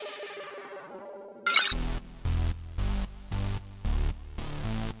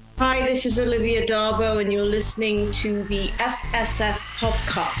Hi, this is Olivia Darbo, and you're listening to the FSF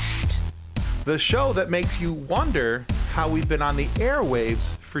Podcast. The show that makes you wonder how we've been on the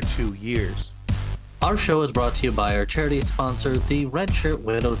airwaves for 2 years. Our show is brought to you by our charity sponsor, the Red Shirt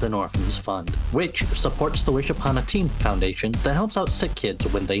Widows and Orphans Fund, which supports the Wish Upon a Teen Foundation that helps out sick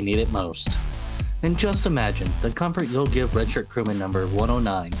kids when they need it most. And just imagine the comfort you'll give Red Shirt crewman number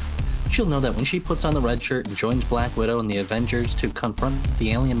 109. She'll know that when she puts on the red shirt and joins Black Widow and the Avengers to confront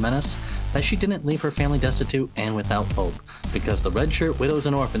the alien menace, that she didn't leave her family destitute and without hope, because the Red Shirt Widows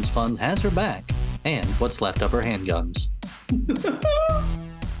and Orphans Fund has her back, and what's left of her handguns.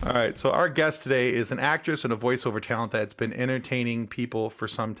 All right, so our guest today is an actress and a voiceover talent that's been entertaining people for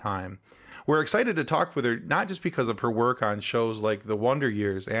some time. We're excited to talk with her, not just because of her work on shows like The Wonder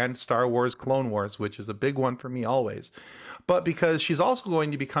Years and Star Wars Clone Wars, which is a big one for me always, but because she's also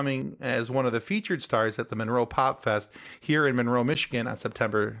going to be coming as one of the featured stars at the Monroe Pop Fest here in Monroe, Michigan on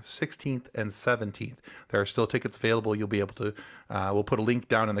September 16th and 17th. There are still tickets available. You'll be able to, we'll put a link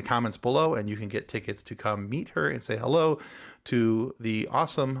down in the comments below, and you can get tickets to come meet her and say hello to the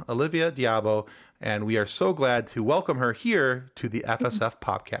awesome Olivia Darbo. And we are so glad to welcome her here to the FSF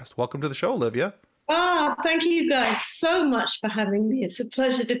Podcast. Welcome to the show, Olivia. Thank you guys so much for having me. It's a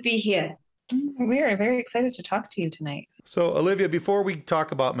pleasure to be here. We are very excited to talk to you tonight. So, Olivia, before we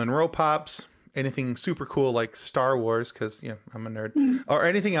talk about Monroe Pops, anything super cool like Star Wars, because I'm a nerd, or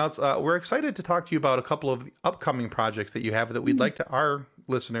anything else, we're excited to talk to you about a couple of the upcoming projects that you have that we'd like to our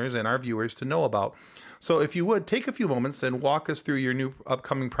listeners and our viewers to know about. So if you would, take a few moments and walk us through your new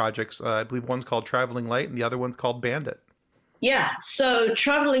upcoming projects. I believe one's called Traveling Light and the other one's called Bandit. Yeah, so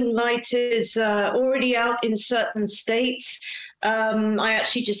Traveling Light is already out in certain states. I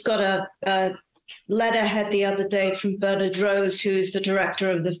actually just got a letterhead the other day from Bernard Rose, who's the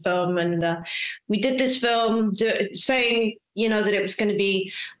director of the film. And we did this film saying, that it was going to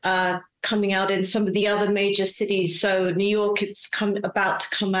be coming out in some of the other major cities. So New York, it's about to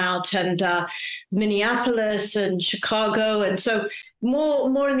come out, and Minneapolis and Chicago. And so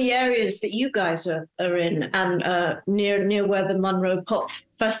more in the areas that you guys are in, and near where the Monroe Pop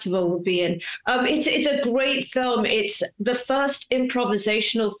Festival will be in. It's a great film. It's the first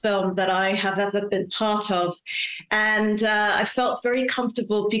improvisational film that I have ever been part of. And I felt very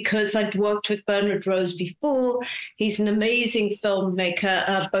comfortable because I'd worked with Bernard Rose before. He's an amazing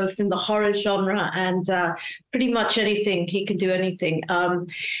filmmaker, both in the horror genre and pretty much anything. He can do anything.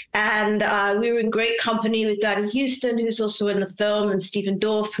 And we were in great company with Danny Houston, who's also in the film, and Stephen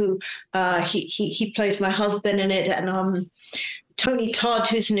Dorff, who he plays my husband in it, and Tony Todd,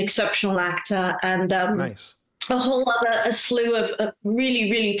 who's an exceptional actor, and Nice. a slew of really,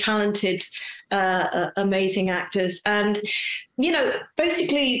 really talented, amazing actors. And,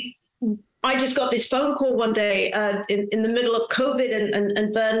 basically, I just got this phone call one day in the middle of COVID,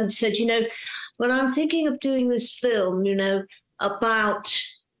 and Bernard said, when I'm thinking of doing this film, about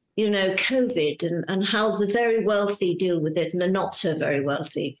COVID and how the very wealthy deal with it and the not so very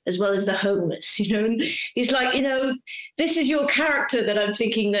wealthy, as well as the homeless, And he's like, this is your character that I'm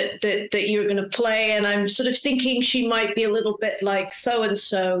thinking that you're going to play. And I'm sort of thinking she might be a little bit like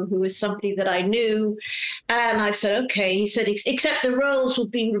so-and-so, who is somebody that I knew. And I said, okay. He said, except the roles will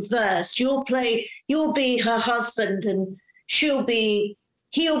be reversed. You'll be her husband, and he'll be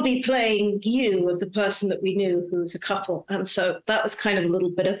playing you, of the person that we knew who was a couple. And so that was kind of a little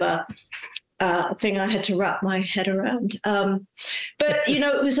bit of a thing I had to wrap my head around. But,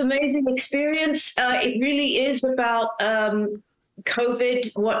 it was an amazing experience. It really is about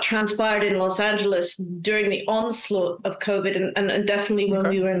COVID, what transpired in Los Angeles during the onslaught of COVID, and definitely when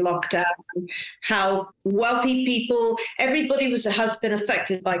we were in lockdown, how wealthy people, everybody has been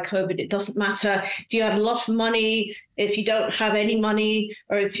affected by COVID. It doesn't matter if you have a lot of money, if you don't have any money,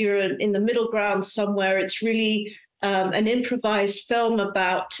 or if you're in the middle ground somewhere. It's really an improvised film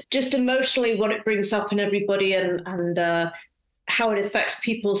about just emotionally what it brings up in everybody, and how it affects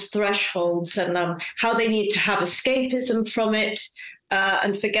people's thresholds, and how they need to have escapism from it,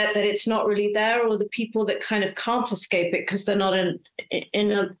 and forget that it's not really there, or the people that kind of can't escape it because they're not in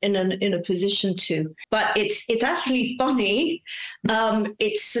a position to. But it's actually funny.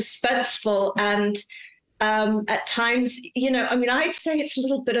 It's suspenseful, and at times, I'd say it's a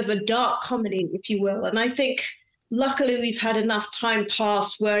little bit of a dark comedy, if you will. And I think luckily we've had enough time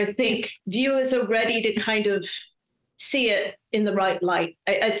pass where I think viewers are ready to kind of see it in the right light.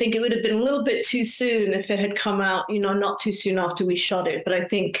 I think it would have been a little bit too soon if it had come out, not too soon after we shot it. But I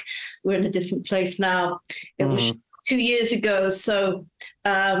think we're in a different place now. It was 2 years ago. So,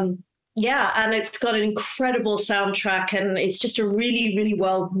 and it's got an incredible soundtrack, and it's just a really, really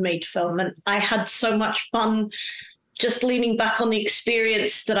well-made film. And I had so much fun just leaning back on the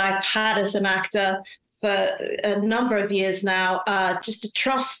experience that I've had as an actor for a number of years now, just to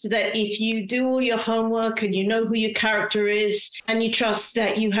trust that if you do all your homework and you know who your character is, and you trust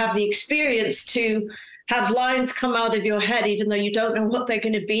that you have the experience to have lines come out of your head, even though you don't know what they're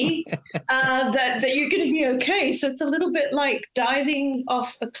going to be, that you're going to be okay. So it's a little bit like diving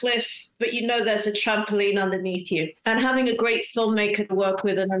off a cliff, but you know there's a trampoline underneath you. And having a great filmmaker to work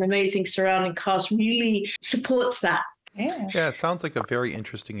with and an amazing surrounding cast really supports that. Yeah, it sounds like a very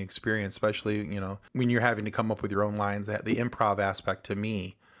interesting experience, especially, when you're having to come up with your own lines. That the improv aspect, to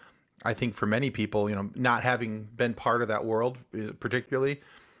me, I think for many people, not having been part of that world, particularly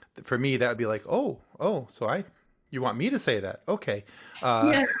for me, that would be like, oh, so you want me to say that? Okay.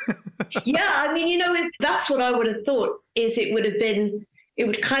 Yeah. I mean, that's what I would have thought, is it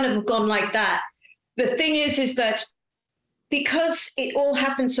would kind of have gone like that. The thing is that because it all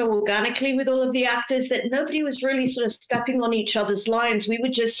happened so organically with all of the actors, that nobody was really sort of stepping on each other's lines. We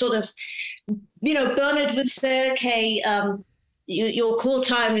would just sort of, Bernard would say, okay, your call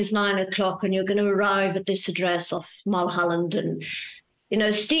time is 9:00 and you're going to arrive at this address off Mulholland. And,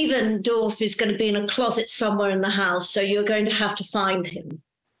 Stephen Dorff is going to be in a closet somewhere in the house, so you're going to have to find him.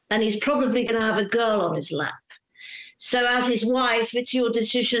 And he's probably going to have a girl on his lap. So as his wife, it's your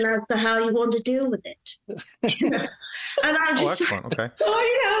decision as to how you want to deal with it. And I'm just okay.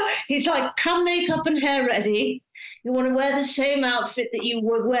 He's like, come makeup and hair ready. You want to wear the same outfit that you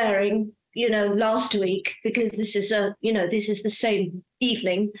were wearing, last week, because this is the same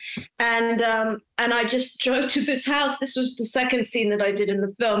evening. And I just drove to this house. This was the second scene that I did in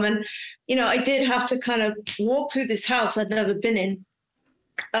the film. And, I did have to kind of walk through this house I'd never been in,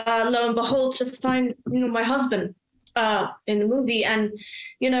 lo and behold, to find, my husband in the movie. And,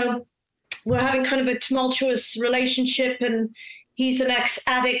 we're having kind of a tumultuous relationship, and he's an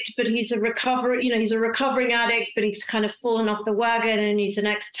ex-addict, but he's a recovering addict, but he's kind of fallen off the wagon, and he's an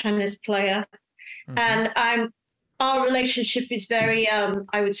ex-tennis player. Mm-hmm. And our relationship is very,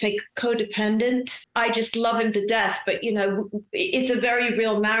 I would say, codependent. I just love him to death, but, it's a very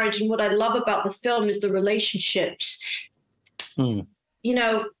real marriage. And what I love about the film is the relationships. Mm.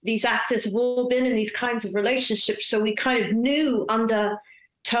 These actors have all been in these kinds of relationships, so we kind of knew under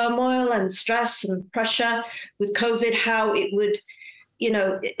turmoil and stress and pressure with COVID how it would,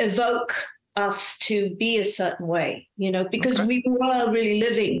 evoke us to be a certain way, because we were really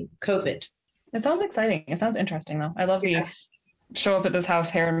living COVID. It sounds exciting. It sounds interesting, though. I love the show up at this house,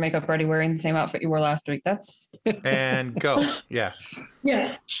 hair and makeup ready, wearing the same outfit you wore last week. That's and go. Yeah,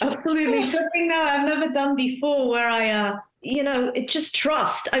 absolutely. Something that I've never done before, where I it just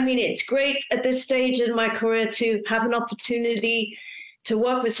trust. I mean, it's great at this stage in my career to have an opportunity to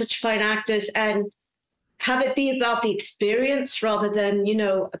work with such fine actors and have it be about the experience rather than,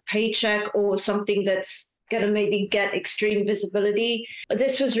 a paycheck or something that's going to maybe get extreme visibility.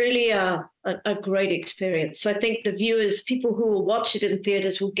 This was really a great experience. So I think the viewers, people who will watch it in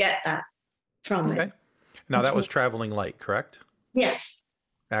theaters, will get that from it. Now, that was Traveling Light, correct? Yes.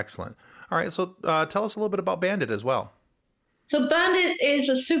 Excellent. All right. So tell us a little bit about Bandit as well. So Bandit is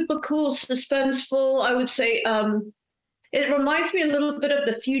a super cool, suspenseful, I would say, it reminds me a little bit of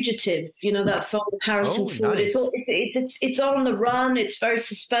The Fugitive, that film with Harrison Ford. Nice. It's on the run. It's very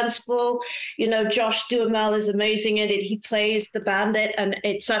suspenseful. Josh Duhamel is amazing in it. He plays the bandit, and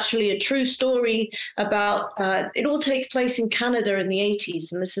it's actually a true story about, it all takes place in Canada in the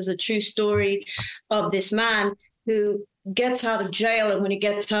 80s. And this is a true story of this man who gets out of jail. And when he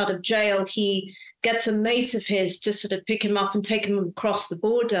gets out of jail, he gets a mate of his to sort of pick him up and take him across the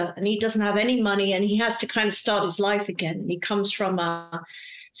border. And he doesn't have any money, and he has to kind of start his life again. And he comes from a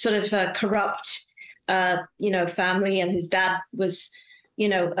sort of a corrupt, family, and his dad was,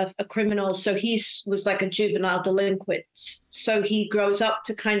 a criminal. So he was like a juvenile delinquent. So he grows up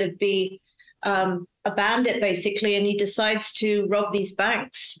to kind of be a bandit, basically, and he decides to rob these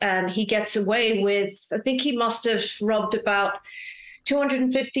banks. And he gets away with, I think he must have robbed about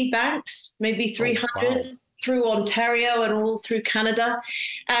 250 banks, maybe 300 through Ontario and all through Canada.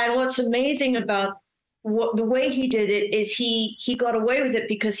 And what's amazing about the way he did it is he got away with it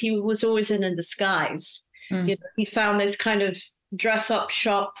because he was always in a disguise. He found this kind of dress up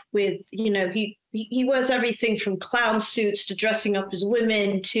shop with, he wears everything from clown suits to dressing up as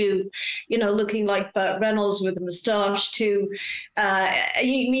women to, looking like Burt Reynolds with a mustache to,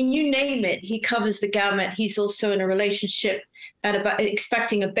 you name it, he covers the gamut. He's also in a relationship and about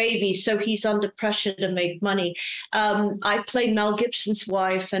expecting a baby, so he's under pressure to make money. I play Mel Gibson's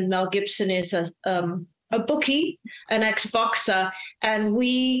wife, and Mel Gibson is a bookie, an ex-boxer, and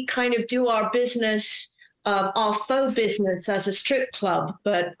we kind of do our business our faux business as a strip club,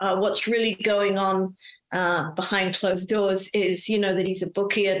 but what's really going on behind closed doors is, that he's a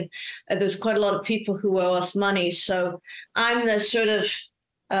bookie, and there's quite a lot of people who owe us money. So I'm the sort of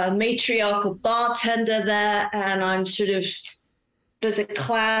matriarchal bartender there, and I'm sort of, there's a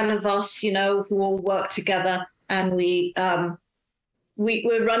clan of us, who all work together, and we're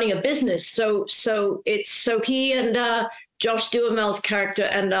running a business. So he and Josh Duhamel's character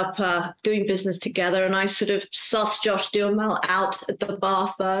end up doing business together, and I sort of suss Josh Duhamel out at the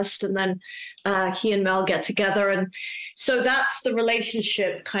bar first, and then he and Mel get together. And so that's the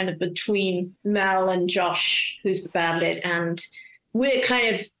relationship kind of between Mel and Josh, who's the bandit, and we're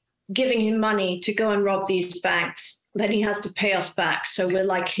kind of giving him money to go and rob these banks. Then he has to pay us back. So we're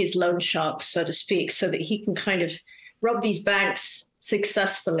like his loan sharks, so to speak, so that he can kind of rob these banks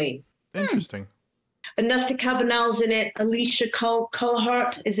successfully. Interesting. And Nesta Cabanel's in it. Alicia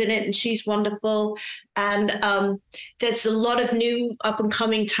Colhart is in it, and she's wonderful. And there's a lot of new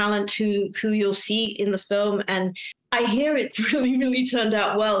up-and-coming talent who you'll see in the film. And I hear it really, really turned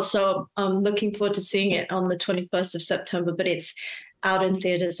out well. So I'm looking forward to seeing it on the 21st of September, but it's out in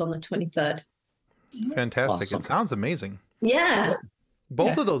theaters on the 23rd. Fantastic. Awesome. It sounds amazing. Yeah.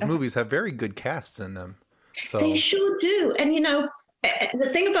 Both of those movies have very good casts in them. So They sure do. And, the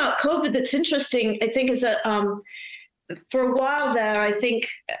thing about COVID that's interesting, I think, is that for a while there, I think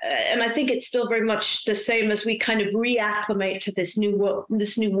it's still very much the same as we kind of reacclimate to this new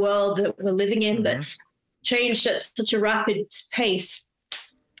world that we're living in, that's changed at such a rapid pace.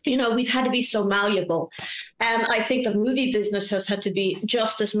 We've had to be so malleable. And I think the movie business has had to be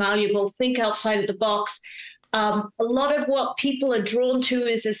just as malleable, think outside of the box. A lot of what people are drawn to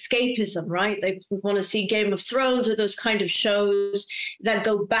is escapism, right? They want to see Game of Thrones or those kind of shows that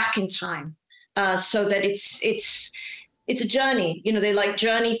go back in time, so that it's a journey. They like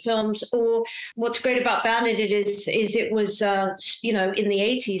journey films. Or what's great about Bandit is it was in the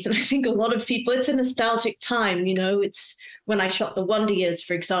 80s, and I think a lot of people, it's a nostalgic time. It's when I shot The Wonder Years,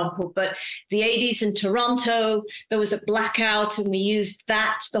 for example. But the 80s in Toronto, there was a blackout, and we used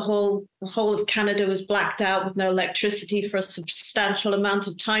that. The whole of Canada was blacked out with no electricity for a substantial amount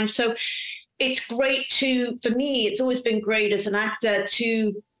of time. So it's great for me, it's always been great as an actor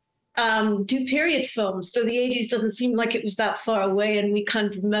to do period films, though the 80s doesn't seem like it was that far away, and we kind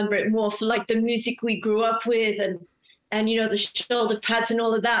of remember it more for like the music we grew up with and the shoulder pads and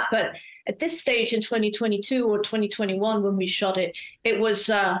all of that. But at this stage in 2022 or 2021, when we shot it, it was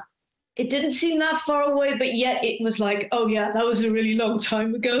it didn't seem that far away, but yet it was like, oh yeah, that was a really long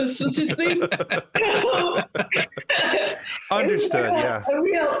time ago, sort of thing. Understood. Yeah.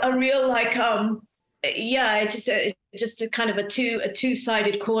 A real like just a kind of a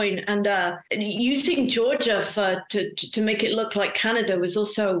two-sided coin. And using Georgia to make it look like Canada was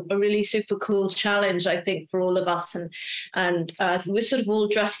also a really super cool challenge, I think, for all of us. And we're sort of all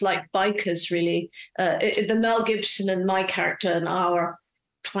dressed like bikers, really. The Mel Gibson and my character and our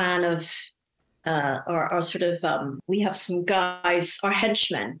clan of are sort of we have some guys, our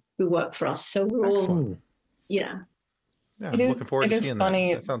henchmen, who work for us. So we're all Yeah, I'm looking forward to seeing that.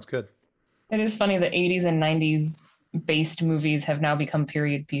 That sounds good. It is funny that 80s and 90s based movies have now become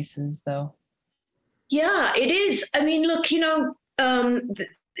period pieces, though. Yeah, it is. I mean, look,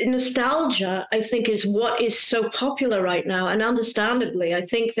 nostalgia, I think, is what is so popular right now. And understandably, I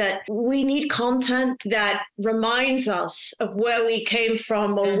think that we need content that reminds us of where we came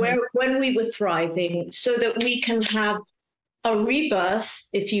from or when we were thriving, so that we can have a rebirth,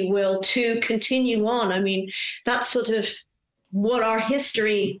 if you will, to continue on. I mean, that's sort of what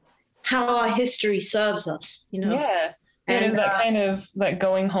how our history serves us, Yeah. And it is that kind of like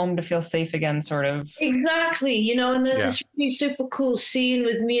going home to feel safe again, sort of. Exactly. And there's this really super cool scene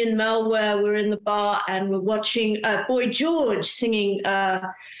with me and Mel where we're in the bar and we're watching Boy George singing, come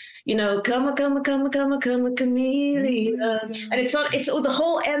a chameleon. And it's all the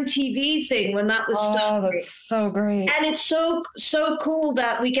whole MTV thing when that was started. Oh, that's so great. And it's so cool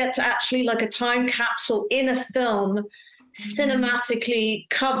that we get to actually, like a time capsule in a film, cinematically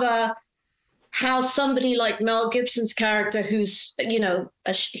cover how somebody like Mel Gibson's character, who's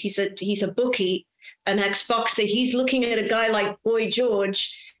he's a bookie, an ex-boxer, he's looking at a guy like Boy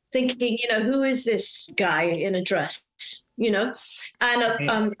George, thinking, who is this guy in a dress, and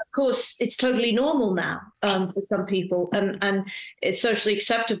of course it's totally normal now for some people, and it's socially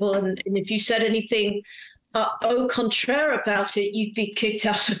acceptable, and if you said anything au contraire about it, you'd be kicked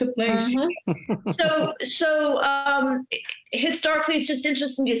out of the place. So historically, it's just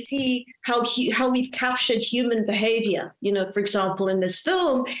interesting to see how we've captured human behavior. For example, in this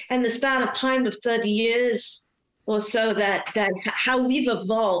film, and the span of time of 30 years or so, that how we've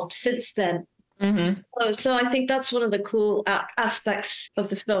evolved since then. Mm-hmm. So I think that's one of the cool aspects of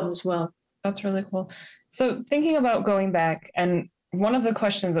the film as well. That's really cool. So thinking about going back, and one of the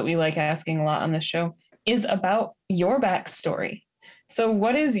questions that we like asking a lot on this show is about your backstory. So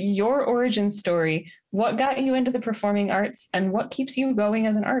what is your origin story? What got you into the performing arts, and what keeps you going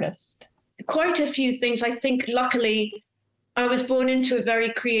as an artist? Quite a few things. I think luckily I was born into a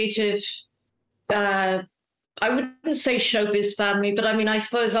very creative, I wouldn't say showbiz family, but I mean, I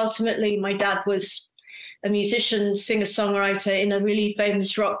suppose ultimately my dad was a musician, singer-songwriter in a really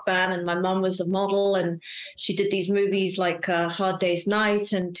famous rock band, and my mom was a model, and she did these movies like Hard Day's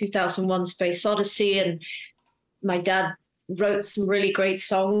Night and 2001 Space Odyssey, and my dad wrote some really great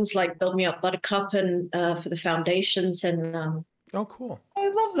songs like Build Me Up Buttercup and for the Foundations, and Oh, cool. I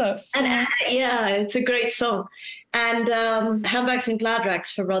love that song. and yeah, it's a great song. And Handbags and Glad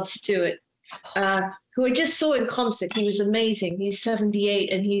Rags for Rod Stewart, who I just saw in concert. He was amazing. He's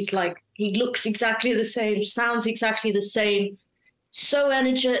 78 and he looks exactly the same, sounds exactly the same. So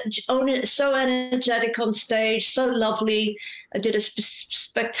energetic on stage, so lovely. I did a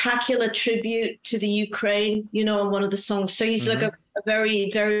spectacular tribute to the Ukraine, on one of the songs. So he's like a very,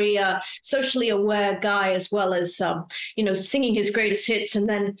 very socially aware guy, as well as, singing his greatest hits. And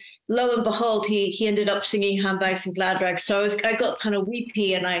then lo and behold, he ended up singing Handbags and Glad Rags. So I got kind of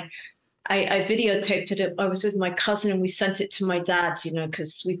weepy, and I videotaped it. I was with my cousin and we sent it to my dad,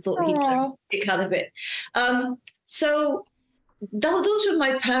 because we thought he'd get a kick out of it. So those were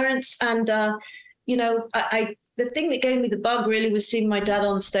my parents. And, the thing that gave me the bug really was seeing my dad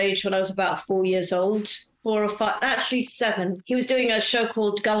on stage when I was about 4 years old, 4 or 5, actually 7. He was doing a show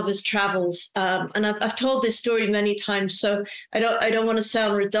called Gulliver's Travels. And I've told this story many times, so I don't want to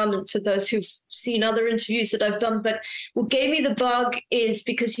sound redundant for those who've seen other interviews that I've done. But what gave me the bug is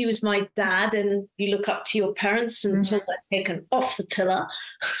because he was my dad, and you look up to your parents until they're taken off the pillar,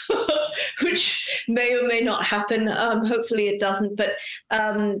 which may or may not happen. Hopefully it doesn't. But,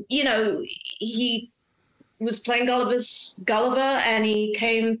 he was playing Gulliver, and he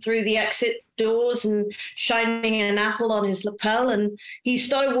came through the exit doors and shining an apple on his lapel, and he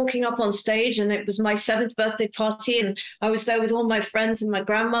started walking up on stage, and it was my 7th birthday party, and I was there with all my friends and my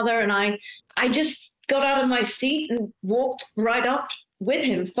grandmother, and I just got out of my seat and walked right up with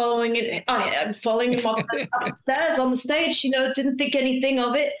him, following him up the stairs on the stage, didn't think anything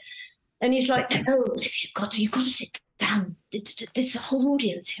of it. And he's like, "No, you've got to sit down. There's a whole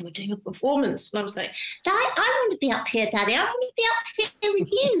audience here. We're doing a performance." And I was like, "I want to be up here, Daddy. I want to be up here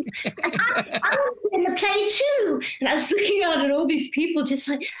with you. And I want to be in the play too." And I was looking out at all these people just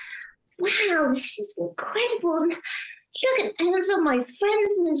like, "Wow, this is incredible. And look at all my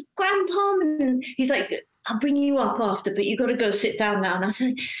friends and his grandpa." And he's like, "I'll bring you up after, but you got to go sit down now." And I was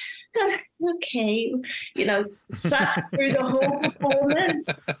like, "Okay," sat through the whole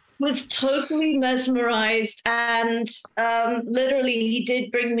performance, was totally mesmerized, and literally he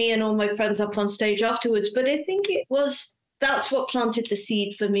did bring me and all my friends up on stage afterwards. But I think that's what planted the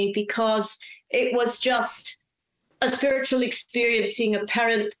seed for me, because it was just a spiritual experience, seeing a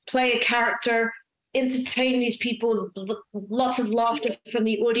parent play a character, entertain these people, lots of laughter from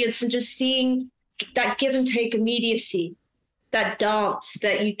the audience, and just seeing that give and take immediacy, that dance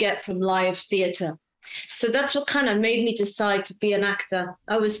that you get from live theater. So that's what kind of made me decide to be an actor.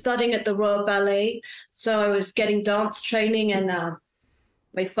 I was studying at the Royal Ballet, so I was getting dance training, and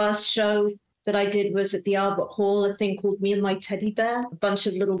my first show that I did was at the Albert Hall, a thing called Me and My Teddy Bear, a bunch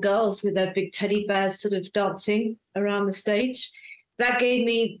of little girls with their big teddy bears sort of dancing around the stage. That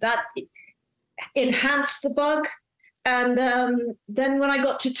enhanced the bug. And then when I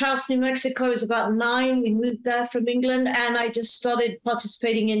got to Taos, New Mexico, I was about 9. We moved there from England, and I just started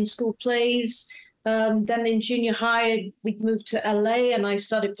participating in school plays. Then in junior high, we moved to LA, and I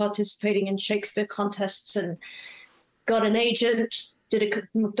started participating in Shakespeare contests and got an agent, did a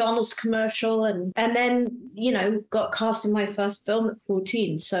McDonald's commercial, and then, got cast in my first film at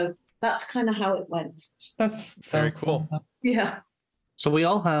 14. So that's kind of how it went. That's so very cool. Yeah. So we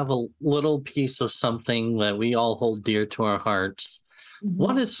all have a little piece of something that we all hold dear to our hearts. Mm-hmm.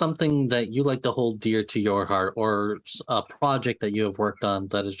 What is something that you like to hold dear to your heart, or a project that you have worked on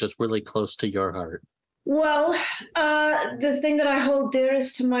that is just really close to your heart? Well, the thing that I hold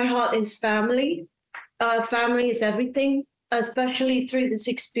dearest to my heart is family. Family is everything, especially through this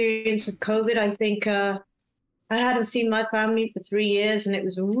experience of COVID. I think I hadn't seen my family for 3 years, and it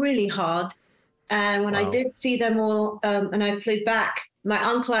was really hard. And when I did see them all, and I flew back, my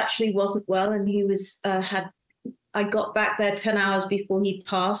uncle actually wasn't well, and he was I got back there 10 hours before he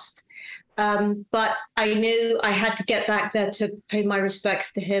passed. But I knew I had to get back there to pay my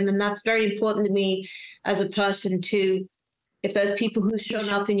respects to him. And that's very important to me as a person too. If there's people who've shown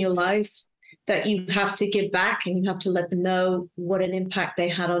up in your life, that you have to give back, and you have to let them know what an impact they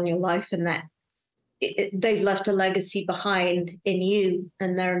had on your life, and that they've left a legacy behind in you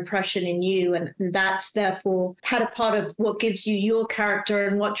and their impression in you. And that's therefore had a part of what gives you your character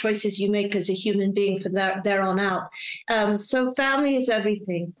and what choices you make as a human being from there on out. So family is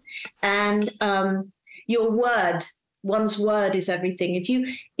everything. And your word, one's word is everything. If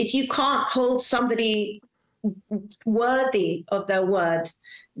you can't hold somebody worthy of their word,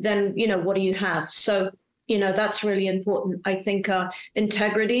 then, what do you have? So, that's really important. I think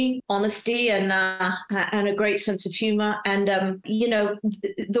integrity, honesty, and a great sense of humor. And,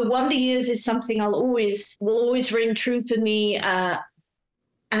 the Wonder Years is something will always ring true for me,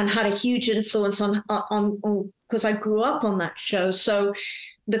 and had a huge influence on because I grew up on that show. So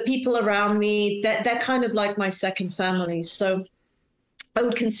the people around me, they're kind of like my second family. So I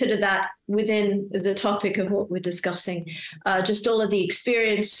would consider that within the topic of what we're discussing, just all of the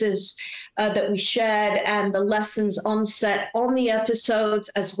experiences that we shared and the lessons on set, on the episodes,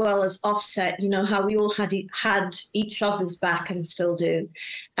 as well as offset, how we all had each other's back and still do.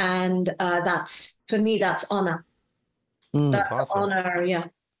 And that's, for me, that's honor. That's awesome. Honor, yeah.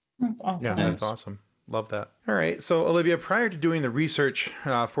 That's awesome. Yeah, that's awesome. Love that. All right. So, Olivia, prior to doing the research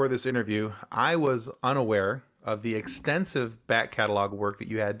for this interview, I was unaware of the extensive back catalog work that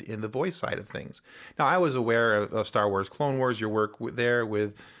you had in the voice side of things. Now, I was aware of Star Wars Clone Wars, your work there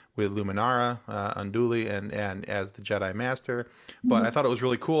with Luminara, Unduli, and as the Jedi Master. But I thought it was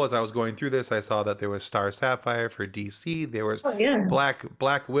really cool as I was going through this. I saw that there was Star Sapphire for DC. There was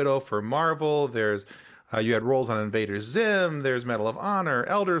Black Widow for Marvel. There's you had roles on Invader Zim. There's Medal of Honor,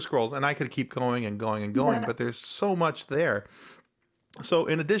 Elder Scrolls, and I could keep going and going and going. But there's so much there. So,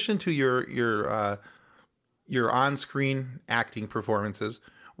 in addition to your on-screen acting performances,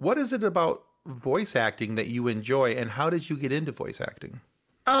 what is it about voice acting that you enjoy, and how did you get into voice acting?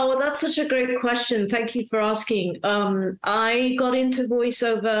 Oh, well, that's such a great question. Thank you for asking. I got into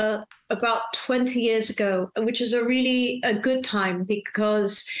voiceover about 20 years ago, which is a good time,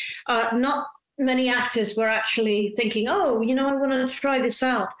 because not many actors were actually thinking, I want to try this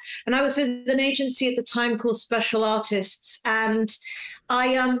out. And I was with an agency at the time called Special Artists, and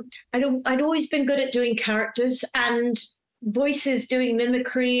I'd always been good at doing characters and voices, doing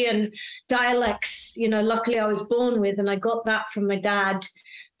mimicry and dialects. Luckily I was born with, and I got that from my dad,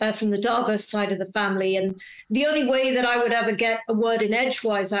 from the Davos side of the family. And the only way that I would ever get a word in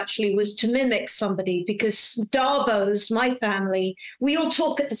edgewise actually was to mimic somebody, because Davos, my family, we all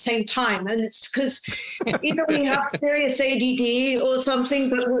talk at the same time. And it's because either we have serious ADD or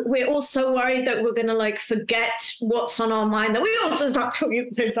something, but we're all so worried that we're going to forget what's on our mind that we all just start talking at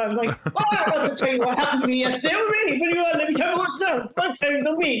the same time. I want to tell you what happened to me yesterday. Oh, really? What do you want? Let me tell you what's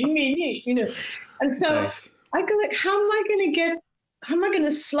done. Me. And so nice. I go how am I going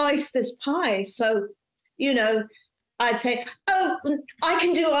to slice this pie? So, I'd say, I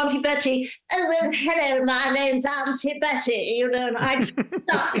can do Auntie Betty. Oh, well, hello, my name's Auntie Betty. And I'd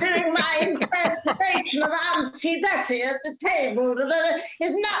start doing my impersonation of Auntie Betty at the table.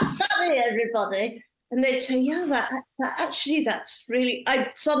 Isn't that funny, everybody? And they'd say, yeah, that's really, I'd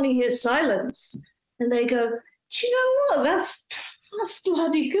suddenly hear silence. And they go, do you know what? That's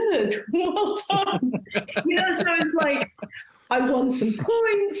bloody good. Well done. So it's I won some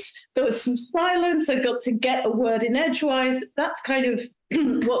points. There was some silence. I got to get a word in edgewise. That's kind of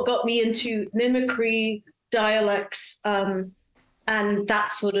what got me into mimicry, dialects, and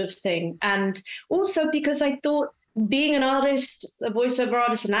that sort of thing. And also because I thought, being an artist, a voiceover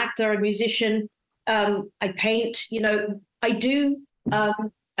artist, an actor, a musician, I paint, I do.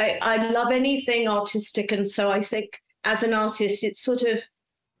 I love anything artistic. And so I think as an artist, it's sort of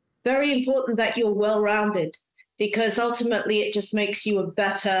very important that you're well-rounded, because ultimately it just makes you a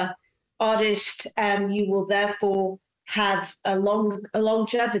better artist, and you will therefore have a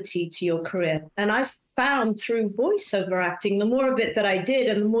longevity to your career. And I found through voiceover acting, the more of it that I did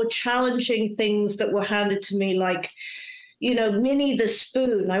and the more challenging things that were handed to me, Minnie the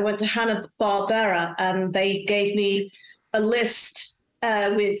Spoon. I went to Hanna-Barbera and they gave me a list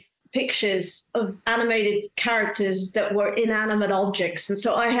with pictures of animated characters that were inanimate objects. And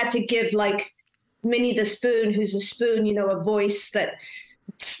so I had to give Minnie the Spoon, who's a spoon, a voice that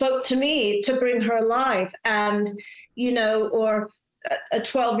spoke to me to bring her alive. And, or a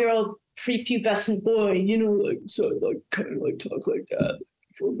 12-year-old prepubescent boy, kind of talk like that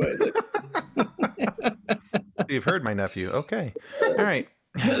for a minute. You've heard my nephew. Okay. All right.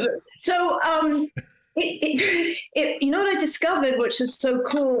 So, what I discovered, which is so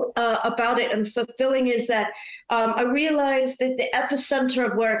cool about it and fulfilling, is that I realized that the epicenter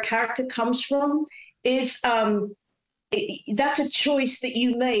of where a character comes from is that's a choice that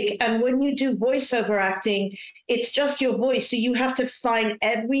you make. And when you do voiceover acting, it's just your voice. So you have to find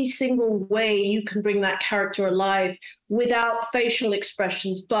every single way you can bring that character alive without facial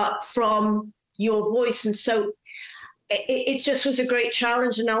expressions, but from your voice. And so it just was a great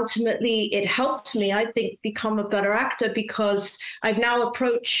challenge. And ultimately it helped me, I think, become a better actor, because I've now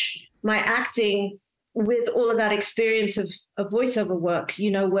approached my acting with all of that experience of voiceover work,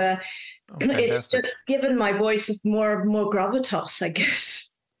 where it's just given my voice more gravitas, I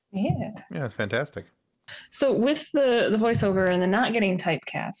guess. Yeah. Yeah, it's fantastic. So with the voiceover and the not getting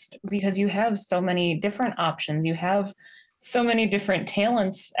typecast, because you have so many different options, you have so many different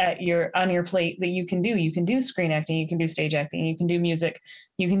talents on your plate that you can do. You can do screen acting, you can do stage acting, you can do music,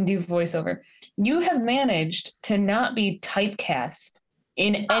 you can do voiceover. You have managed to not be typecast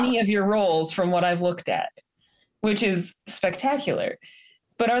in any of your roles from what I've looked at, which is spectacular.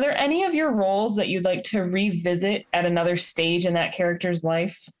 But are there any of your roles that you'd like to revisit at another stage in that character's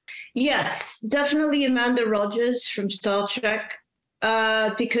life? Yes, definitely Amanda Rogers from Star Trek,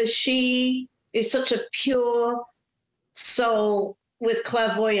 because she is such a pure soul with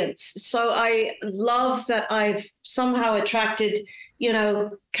clairvoyance. So I love that I've somehow attracted,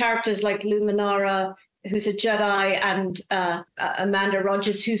 characters like Luminara, who's a Jedi, and Amanda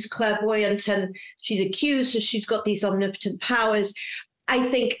Rogers, who's clairvoyant, and she's a Q, so she's got these omnipotent powers. I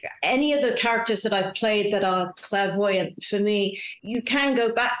think any of the characters that I've played that are clairvoyant, for me, you can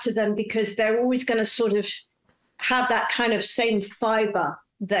go back to them because they're always going to sort of have that kind of same fiber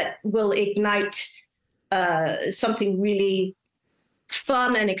that will ignite something really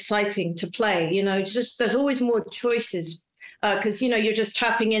fun and exciting to play. Just there's always more choices because, you're just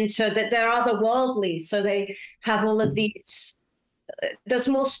tapping into that they're otherworldly. So they have all of these, there's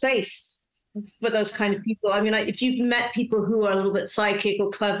more space for those kind of people. I mean, if you've met people who are a little bit psychic or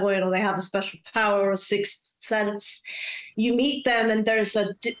clairvoyant, or they have a special power or sixth sense, you meet them and there's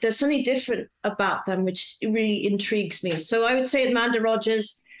something different about them, which really intrigues me. So I would say Amanda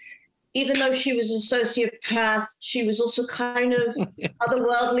Rogers, even though she was a sociopath, she was also kind of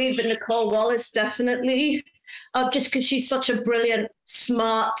otherworldly, but Nicole Wallace, definitely. Just because she's such a brilliant,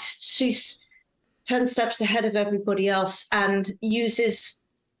 smart, she's 10 steps ahead of everybody else and uses,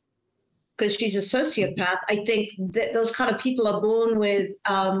 because she's a sociopath, I think that those kind of people are born with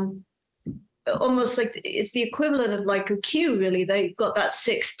almost like it's the equivalent of like a Q, really. They've got that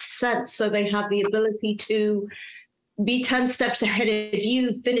sixth sense, so they have the ability to be 10 steps ahead of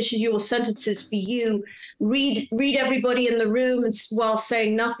you, finishes your sentences for you, read everybody in the room while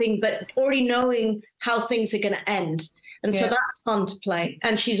saying nothing, but already knowing how things are going to end. And so that's fun to play.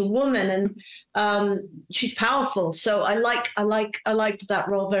 And she's a woman and she's powerful. So I liked that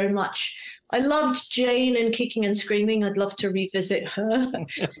role very much. I loved Jane in Kicking and Screaming. I'd love to revisit her,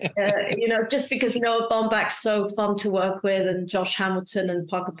 just because Noah Baumbach's so fun to work with, and Josh Hamilton and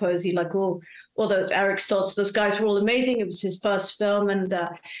Parker Posey, like all the Eric Stoltz, those guys were all amazing. It was his first film. And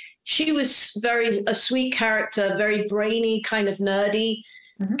she was a sweet character, very brainy, kind of nerdy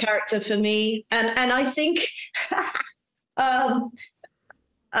character for me. And I think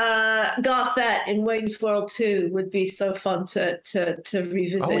Garthette in Wayne's World 2 would be so fun to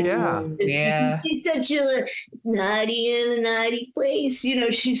revisit. Oh, yeah. Yeah. She's such a naughty in a naughty place.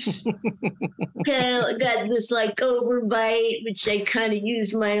 She's kind of got this like overbite, which I kind of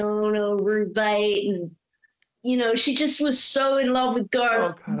use my own overbite. And, she just was so in love with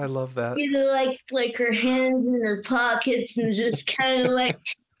Garth. Oh, God, I love that. Like her hands in her pockets and just kind of like,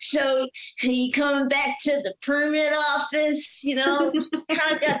 so you coming back to the permit office, kind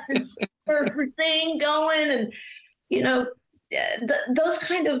of got this surfer thing going, and those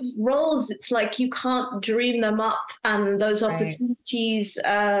kind of roles, it's like you can't dream them up, and those opportunities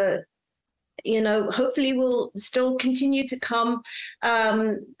hopefully will still continue to come.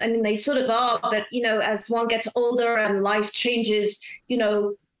 I mean, they sort of are, but as one gets older and life changes,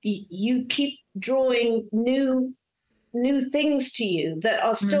 you keep drawing new things to you that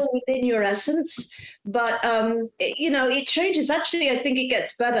are still within your essence, but it changes. Actually, I think it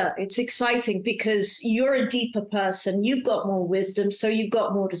gets better. It's exciting because you're a deeper person, you've got more wisdom, so you've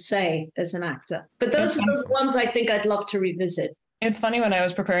got more to say as an actor. But those are the ones I think I'd love to revisit. It's funny, when I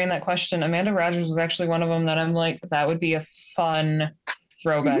was preparing that question, Amanda Rogers was actually one of them that I'm like, that would be a fun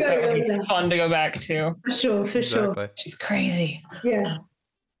throwback. That would be fun to go back to. For sure. She's crazy. Yeah.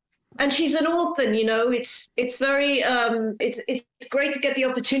 And she's an orphan, it's very, it's great to get the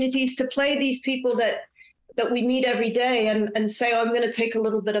opportunities to play these people that we meet every day and say, I'm going to take a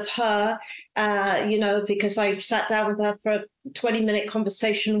little bit of her, because I sat down with her for a 20-minute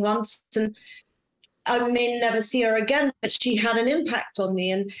conversation once, and I may never see her again, but she had an impact on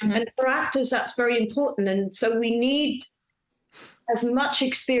me. And for actors, that's very important. And so we need as much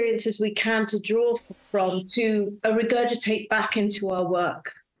experience as we can to draw from, to regurgitate back into our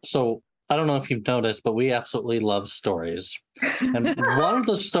work. So I don't know if you've noticed, but we absolutely love stories. And one of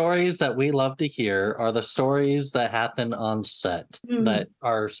the stories that we love to hear are the stories that happen on set that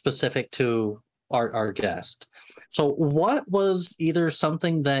are specific to our guest. So what was either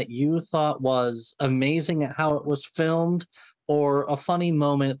something that you thought was amazing at how it was filmed, or a funny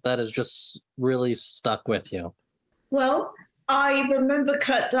moment that has just really stuck with you? Well, I remember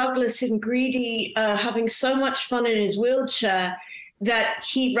Kirk Douglas in Greedy having so much fun in his wheelchair that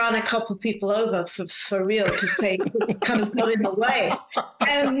he ran a couple people over for real, because they kind of got in the way.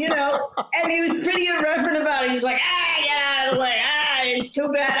 And, you know, and he was pretty irreverent about it. He's like, get out of the way. It's too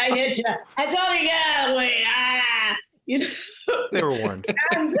bad I hit you. I told you, get out of the way. You know? They were warned.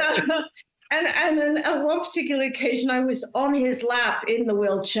 And then on one particular occasion, I was on his lap in the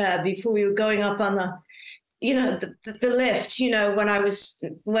wheelchair before we were going up on the, you know, the lift, you know,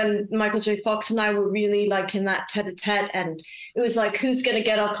 when Michael J. Fox and I were really like in that tete-a-tete, and it was like, who's going to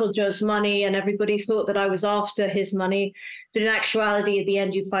get Uncle Joe's money? And everybody thought that I was after his money. But in actuality, at the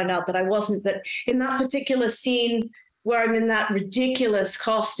end, you find out that I wasn't. But in that particular scene where I'm in that ridiculous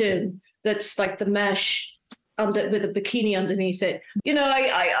costume, that's like the mesh with a bikini underneath it, you know,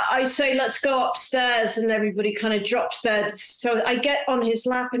 I say, let's go upstairs, and everybody kind of drops there. So I get on his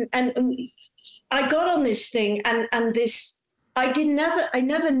lap, and I got on this thing, and this, I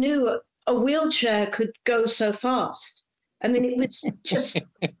never knew a wheelchair could go so fast. I mean, it was just,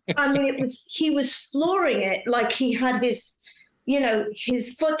 he was flooring it like he had his, you know,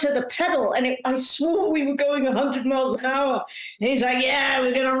 his foot to the pedal, and I swore we were going 100 miles an hour. And he's like, yeah,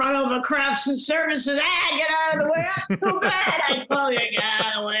 we're going to run over Crafts and Services. Get out of the way. That's too bad. I told you, get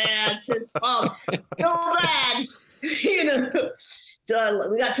out of the way. That's his fault. Too bad. You know,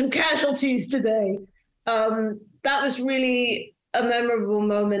 we got some casualties today. That was really a memorable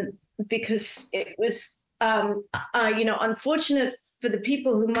moment, because it was, you know, unfortunate for the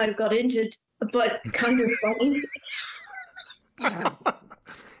people who might have got injured, but kind of funny.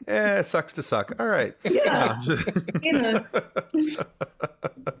 Yeah, sucks to suck. All right. Yeah. You know.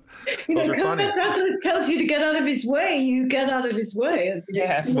 Those are funny. Douglas tells you to get out of his way, you get out of his way.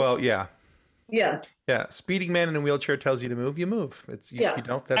 Yeah. Well, yeah. Yeah. Yeah. Speeding man in a wheelchair tells you to move, you move. It's you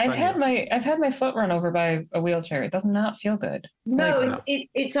don't. That's I've had my foot run over by a wheelchair. It does not feel good. No,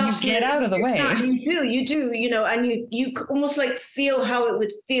 it's absolutely, you get out of the way. You do, you know, and you almost like feel how it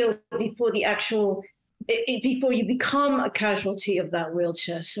would feel before the actual, before you become a casualty of that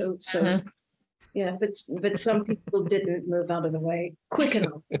wheelchair. So yeah, but some people didn't move out of the way quick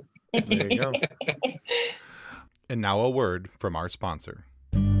enough. There you go. And now a word from our sponsor.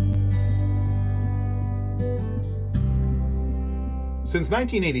 Since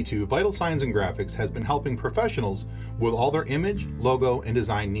 1982, Vital Signs and Graphics has been helping professionals with all their image, logo, and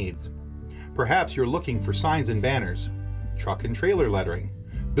design needs. Perhaps you're looking for signs and banners, truck and trailer lettering,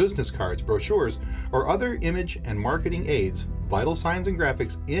 business cards, brochures, or other image and marketing aids. Vital Signs and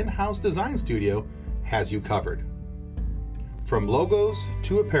Graphics in-house design studio has you covered. From logos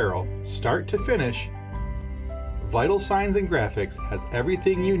to apparel, start to finish, Vital Signs and Graphics has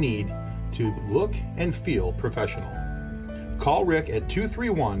everything you need to look and feel professional. Call Rick at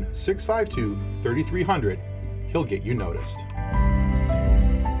 231-652-3300. He'll get you noticed.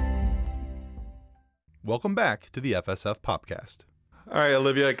 Welcome back to the FSF Popcast. All right,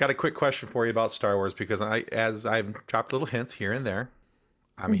 Olivia, I got a quick question for you about Star Wars, because as I've dropped little hints here and there,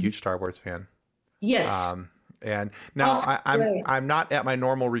 I'm a huge Star Wars fan. Yes. And now I'm not at my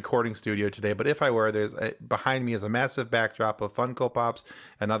normal recording studio today, but if I were, behind me is a massive backdrop of Funko Pops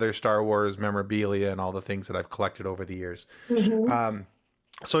and other Star Wars memorabilia and all the things that I've collected over the years. Mm-hmm.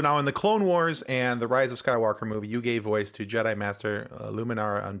 So now in the Clone Wars and the Rise of Skywalker movie, you gave voice to Jedi Master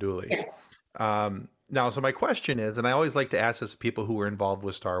Luminara Unduli. Yes. Now, so my question is, and I always like to ask this to people who were involved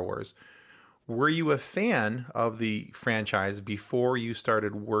with Star Wars, were you a fan of the franchise before you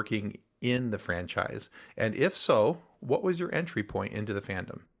started working in the franchise? And if so, what was your entry point into the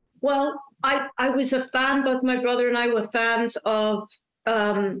fandom? Well, I was a fan. Both my brother and I were fans of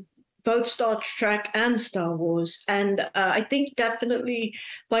both Star Trek and Star Wars. And I think definitely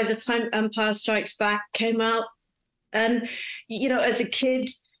by the time Empire Strikes Back came out, and, you know, as a kid,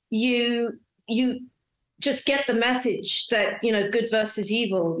 you just get the message that, you know, good versus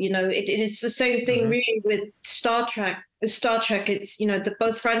evil, you know, it's the same thing really with Star Trek. It's, you know,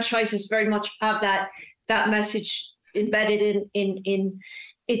 both franchises very much have that message embedded in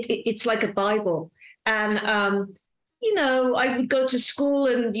it's like a Bible. And I would go to school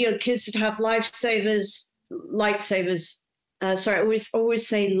and, kids would have lightsabers. Sorry, I always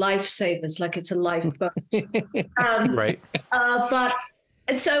say lifesavers, like it's a lifeboat. Right. But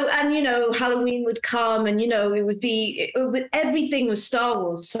so, and, Halloween would come and, everything was Star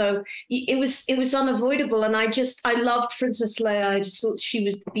Wars. So it was unavoidable. And I loved Princess Leia. I just thought she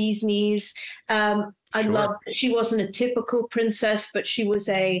was the bee's knees. She wasn't a typical princess, but she was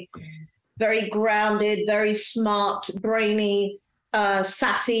a very grounded, very smart, brainy,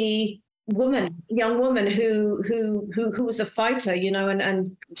 sassy young woman who was a fighter,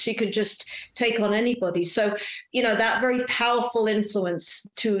 and she could just take on anybody. So, that very powerful influence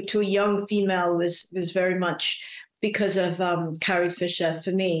to a young female was very much because of Carrie Fisher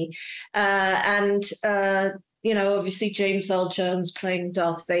for me. Obviously James Earl Jones playing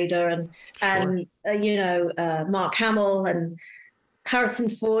Darth Vader and Mark Hamill and Harrison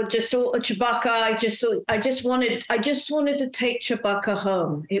Ford, just all Chewbacca. I just wanted to take Chewbacca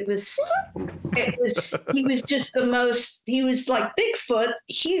home. He was just the most. He was like Bigfoot,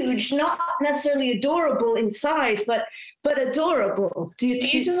 huge, not necessarily adorable in size, but adorable. You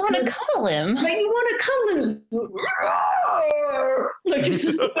just want to cuddle him. Like you want to cuddle him, like just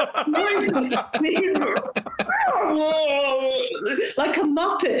like a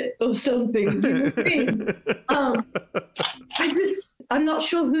Muppet or something. I'm not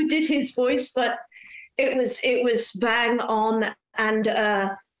sure who did his voice, but it was bang on and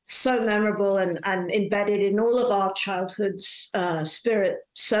so memorable and embedded in all of our childhood's spirit.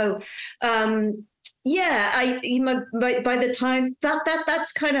 So by the time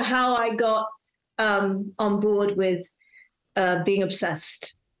that's kind of how I got on board with being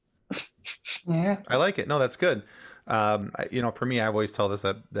obsessed. Yeah, I like it. No, that's good. For me, I always tell this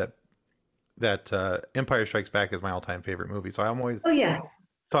that Empire Strikes Back is my all-time favorite movie. So I'm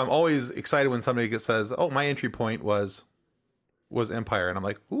always excited when somebody says, "Oh, my entry point was Empire," and I'm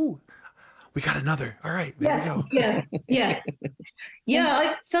like, "Ooh, we got another. All right, there we go." Yes.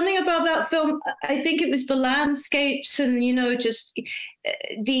 Yeah, something about that film. I think it was the landscapes and just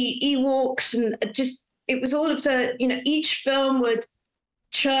the Ewoks and just it was all of the each film would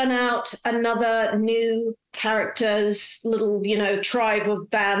churn out another new characters, little, tribe of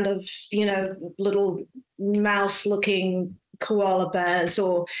band of, little mouse looking koala bears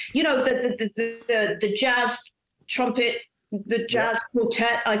or, the jazz trumpet, the jazz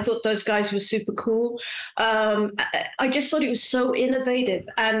quartet. I thought those guys were super cool. I just thought it was so innovative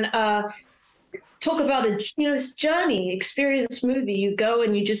and, talk about a journey experience movie. You go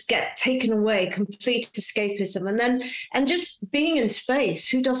and you just get taken away, complete escapism, and just being in space.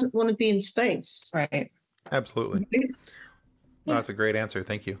 Who doesn't want to be in space? Right. Absolutely. No, that's a great answer.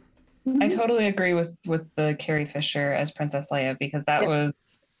 Thank you. I totally agree with the Carrie Fisher as Princess Leia because that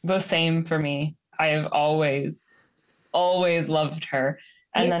was the same for me. I have always loved her.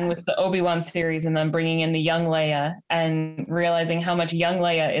 And then with the Obi-Wan series and then bringing in the young Leia and realizing how much young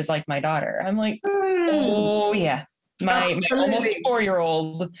Leia is like my daughter. I'm like, oh yeah, my almost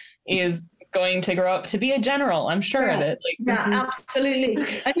 4-year-old is going to grow up to be a general. I'm sure of it. Absolutely.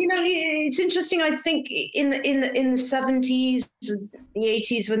 And it's interesting. I think in the 70s, the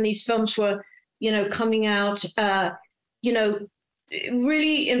 80s, when these films were, coming out,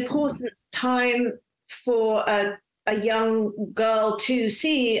 really important time for a young girl to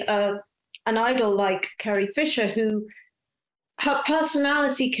see an idol like Carrie Fisher, who her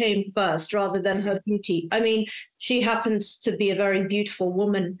personality came first rather than her beauty. I mean, she happens to be a very beautiful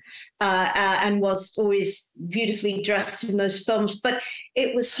woman and was always beautifully dressed in those films, but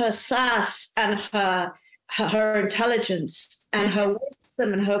it was her sass and her intelligence and her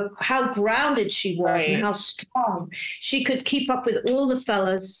wisdom and how grounded she was and how strong. She could keep up with all the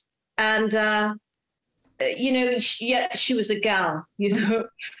fellas and yet she was a gal,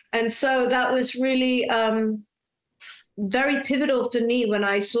 and so that was really very pivotal for me when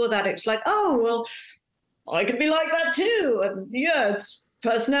I saw that. It was like, oh, well, I could be like that too. And it's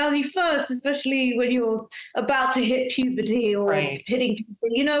personality first, especially when you're about to hit puberty or hitting,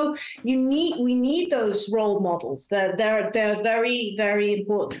 we need those role models. They're very, very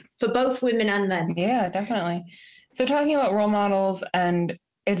important for both women and men. Yeah, definitely. So talking about role models and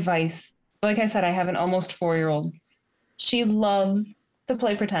advice, like I said, I have an almost 4-year-old. She loves to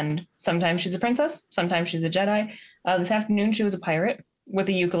play pretend. Sometimes she's a princess. Sometimes she's a Jedi. This afternoon, she was a pirate with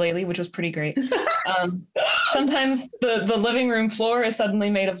a ukulele, which was pretty great. Sometimes the living room floor is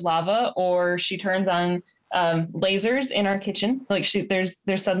suddenly made of lava, or she turns on lasers in our kitchen. Like there's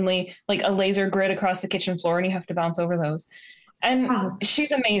suddenly like a laser grid across the kitchen floor, and you have to bounce over those. And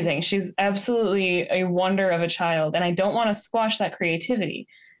she's amazing. She's absolutely a wonder of a child. And I don't want to squash that creativity.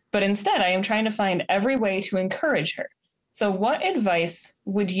 but instead I am trying to find every way to encourage her. So what advice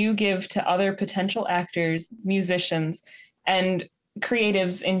would you give to other potential actors, musicians, and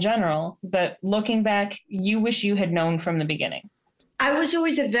creatives in general that, looking back, you wish you had known from the beginning? I was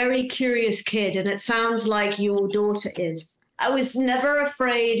always a very curious kid, and it sounds like your daughter is. I was never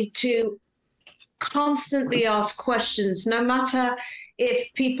afraid to constantly ask questions, no matter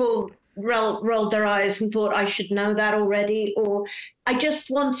if people rolled their eyes and thought I should know that already, or I just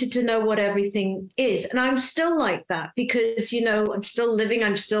wanted to know what everything is. And I'm still like that because, I'm still living,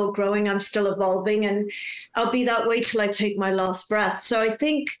 I'm still growing, I'm still evolving, and I'll be that way till I take my last breath. So I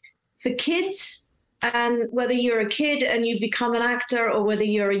think for kids, and whether you're a kid and you become an actor, or whether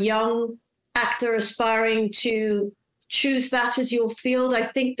you're a young actor aspiring to choose that as your field, I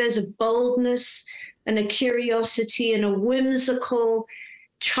think there's a boldness and a curiosity and a whimsical,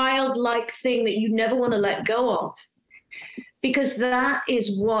 childlike thing that you never want to let go of, because that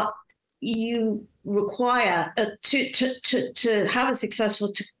is what you require to have a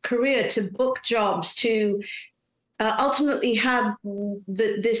successful career, to book jobs, to ultimately have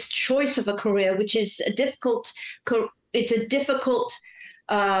this choice of a career, which is a difficult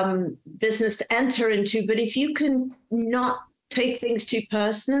business to enter into. But if you can not take things too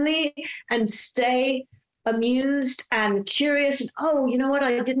personally and stay amused and curious, and you know what,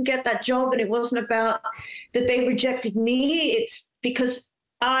 I didn't get that job, and it wasn't about that they rejected me, it's because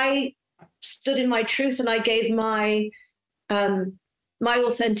I stood in my truth and I gave my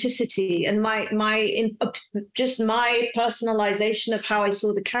authenticity and my personalization of how I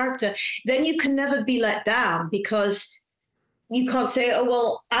saw the character. Then you can never be let down, because you can't say, oh,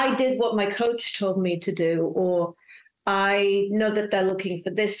 well, I did what my coach told me to do, or I know that they're looking for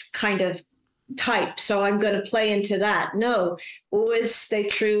this kind of type, so I'm going to play into that. No, always stay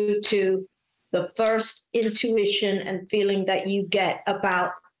true to the first intuition and feeling that you get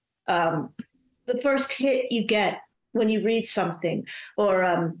about the first hit you get when you read something,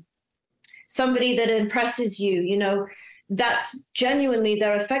 or somebody that impresses you, that's genuinely,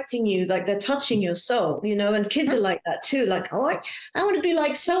 they're affecting you, like they're touching your soul, and kids are like that too. Like, oh, I want to be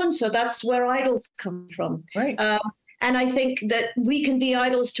like so-and-so. That's where idols come from. Right. And I think that we can be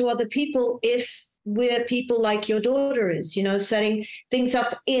idols to other people if we're people like your daughter is, setting things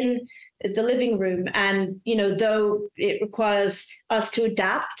up in the living room. And, though it requires us to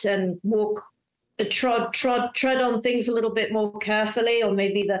adapt and tread on things a little bit more carefully, or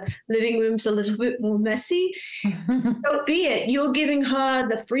maybe the living room's a little bit more messy, so be it. You're giving her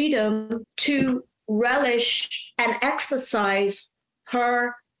the freedom to relish and exercise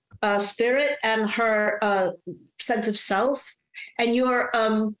her spirit and her sense of self, and you're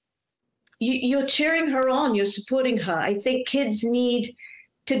cheering her on, you're supporting her. I think kids need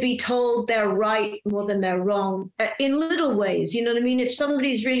to be told they're right more than they're wrong in little ways. You know what I mean? If your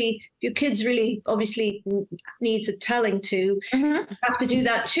kid's really obviously needs a telling to, you have to do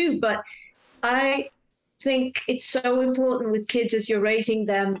that too. But I think it's so important with kids as you're raising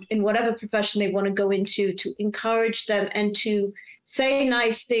them in whatever profession they want to go into, to encourage them and to say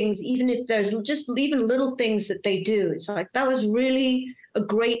nice things, even if there's just even little things that they do. It's like, that was really a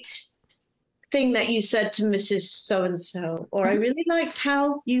great thing that you said to Mrs. So-and-so, or I really liked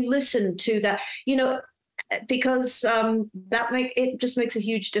how you listened to that, because it just makes a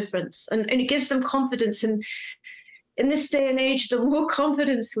huge difference. And it gives them confidence. And in this day and age, the more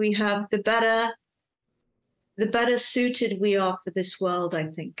confidence we have, the better suited we are for this world, I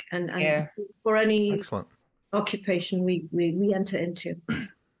think, and for any Excellent. Occupation we enter into.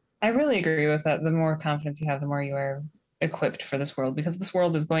 I really agree with that. The more confidence you have, the more you are equipped for this world, because this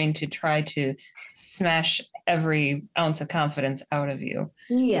world is going to try to smash every ounce of confidence out of you.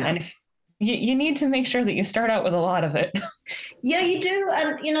 Yeah. And if you need to make sure that you start out with a lot of it. Yeah, you do.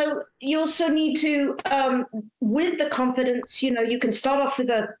 And, you also need to, with the confidence, you can start off with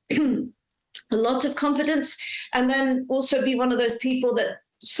a lot of confidence, and then also be one of those people that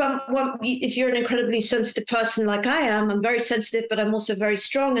if you're an incredibly sensitive person like I am, I'm very sensitive, but I'm also very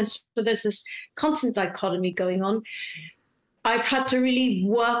strong. And so there's this constant dichotomy going on. I've had to really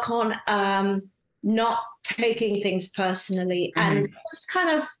work on not taking things personally and just kind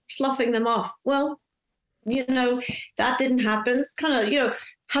of sloughing them off. Well, that didn't happen. It's kind of,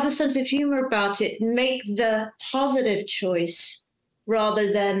 have a sense of humor about it, make the positive choice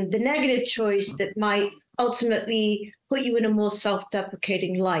rather than the negative choice that might ultimately put you in a more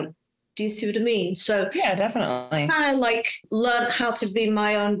self-deprecating light. Do you see what I mean? So yeah, definitely. Kind of learn how to be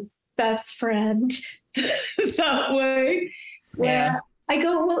my own best friend that way. Where I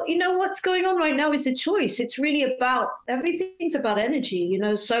go, well, what's going on right now is a choice. It's really everything's about energy,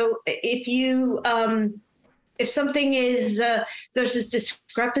 So if you if something is there's this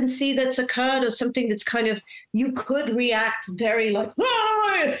discrepancy that's occurred, or something that's kind of, you could react very like,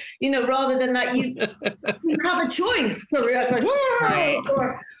 "Ah!" Rather than that, you have a choice to react like, "Ah!" Right.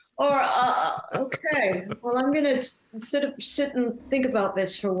 or okay, well, I'm gonna sit and think about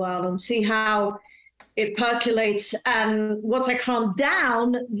this for a while and see how it percolates, and once I calm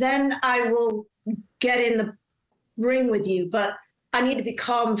down, then I will get in the ring with you. But I need to be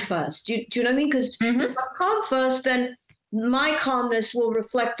calm first. Do you know what I mean? Because if I'm calm first, then my calmness will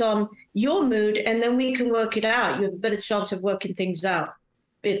reflect on your mood, and then we can work it out. You have a better chance of working things out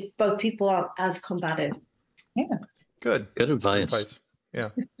if both people aren't as combative. Yeah. Good advice. Yeah.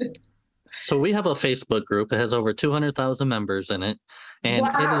 So we have a Facebook group. It has over 200,000 members in it. And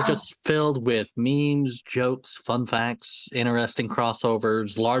it is just filled with memes, jokes, fun facts, interesting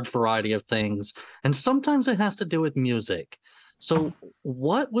crossovers, large variety of things. And sometimes it has to do with music. So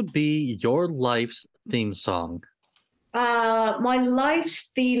what would be your life's theme song? My life's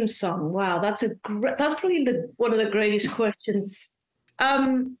theme song. Wow, that's probably one of the greatest questions.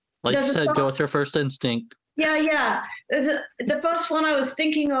 Like you said, go with your first instinct. Yeah. The first one I was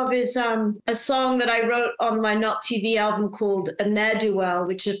thinking of is a song that I wrote on my Not TV album called A Ne'er-do-well,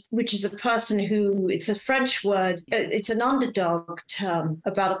 which is a person who, it's a French word, it's an underdog term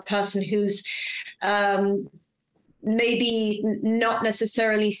about a person who's maybe not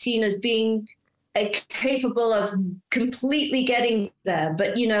necessarily seen as being capable of completely getting there,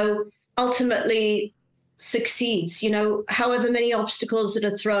 but, ultimately succeeds, however many obstacles that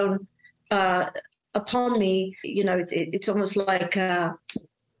are thrown upon me, it's almost like I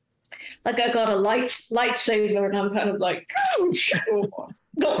got a lightsaber, and I'm kind of like, oh,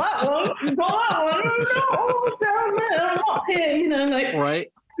 got that one, no, down there, I'm up here, like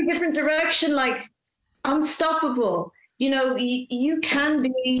right, different direction, like unstoppable. You can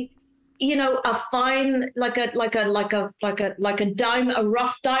be, a fine, like a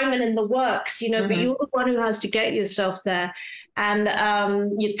rough diamond in the works, but you're the one who has to get yourself there. And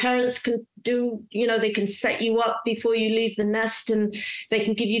your parents can do, they can set you up before you leave the nest, and they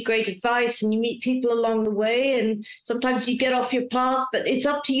can give you great advice, and you meet people along the way, and sometimes you get off your path, but it's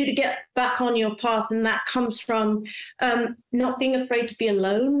up to you to get back on your path. And that comes from not being afraid to be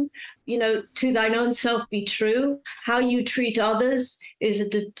alone, to thine own self be true. How you treat others is a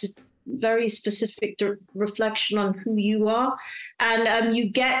very specific reflection on who you are, and you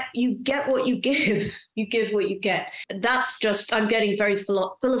get what you give. You give what you get. That's just, I'm getting very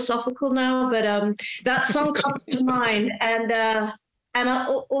philosophical now, but that song comes to mind, and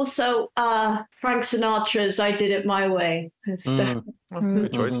also Frank Sinatra's "I Did It My Way."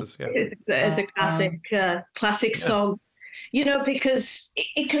 Good choices. Yeah, it's a classic song, because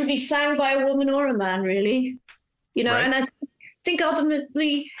it can be sang by a woman or a man, really, right. And I think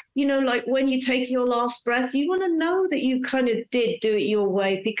ultimately, like when you take your last breath, you want to know that you kind of did do it your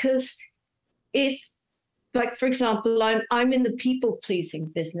way, because if, like, for example, I'm in the people pleasing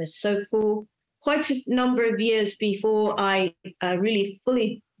business. So for quite a number of years before I really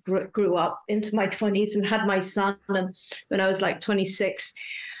fully grew up into my 20s and had my son, and when I was like 26,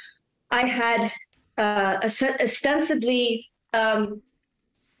 I had ostensibly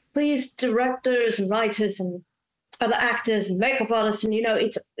pleased directors and writers and other actors and makeup artists, and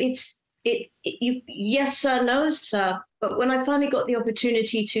yes sir, no sir. But when I finally got the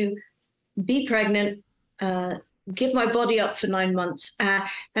opportunity to be pregnant, give my body up for 9 months,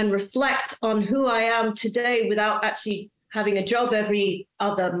 and reflect on who I am today without actually having a job every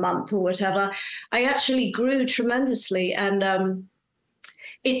other month or whatever, I actually grew tremendously, and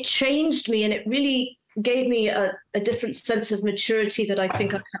it changed me, and it really gave me a different sense of maturity that I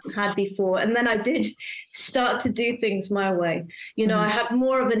think I hadn't had before. And then I did start to do things my way. I had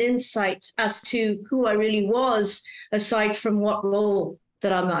more of an insight as to who I really was, aside from what role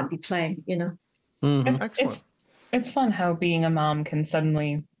that I might be playing, Excellent. It's fun how being a mom can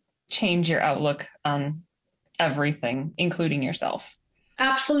suddenly change your outlook on everything, including yourself.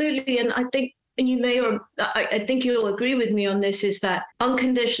 Absolutely. And I think, and I think you'll agree with me on this, is that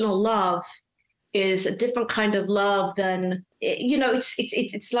unconditional love is a different kind of love than,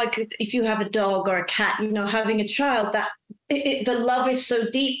 it's like if you have a dog or a cat, having a child, that the love is so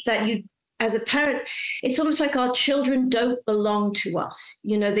deep that you, as a parent, it's almost like our children don't belong to us.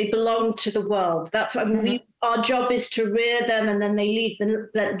 They belong to the world. That's what our job is to rear them, and then they leave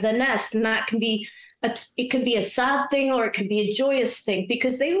the nest, and that can be it can be a sad thing or it can be a joyous thing,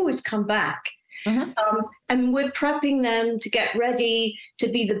 because they always come back. And we're prepping them to get ready to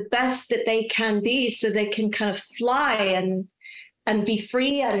be the best that they can be, so they can kind of fly and and be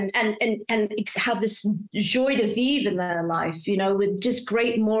free and have this joie de vivre in their life, you know, with just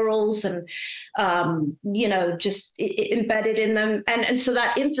great morals and, you know, just embedded in them. And so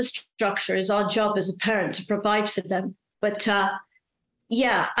that infrastructure is our job as a parent to provide for them. But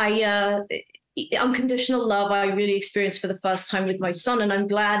unconditional love I really experienced for the first time with my son. And I'm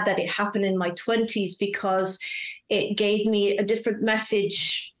glad that it happened in my 20s because it gave me a different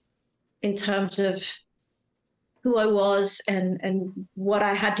message in terms of who I was and what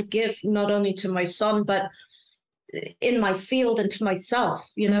I had to give, not only to my son, but in my field and to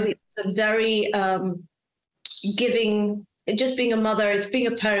myself. You know, it's a very giving, just being a mother, it's being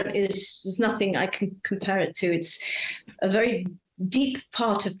a parent is nothing I can compare it to. It's a very deep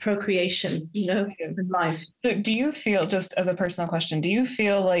part of procreation, you know, in life. So do you feel, just as a personal question, do you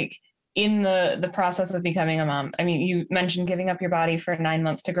feel like in the process of becoming a mom, I mean, you mentioned giving up your body for 9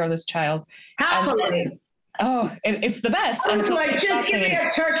 months to grow this child. Happily. It's the best. I was like, just give me a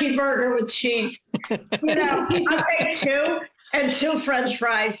turkey burger with cheese. You know, I'll take 2 and 2 French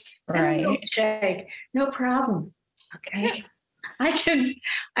fries. Right. And a milkshake. No problem. Okay. I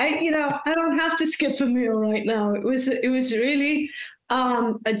don't have to skip a meal right now. It was really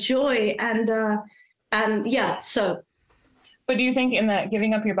a joy and yeah, so. But do you think in that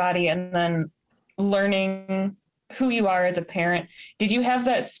giving up your body and then learning who you are as a parent, did you have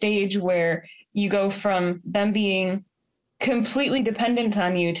that stage where you go from them being completely dependent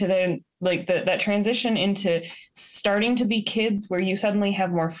on you to then like that transition into starting to be kids where you suddenly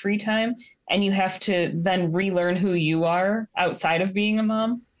have more free time and you have to then relearn who you are outside of being a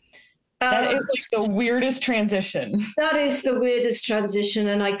mom? That is like the weirdest transition. That is the weirdest transition.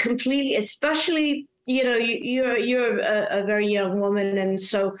 And I completely, especially, you know, you're a very young woman. And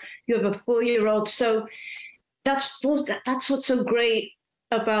so you have a 4-year-old. So that's what's so great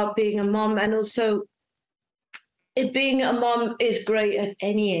about being a mom. And also being a mom is great at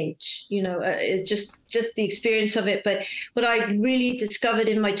any age, you know, it's just the experience of it. But what I really discovered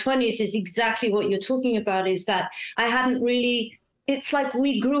in my 20s is exactly what you're talking about, is that I hadn't really, it's like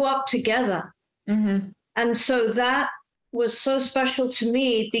we grew up together. Mm-hmm. And so that was so special to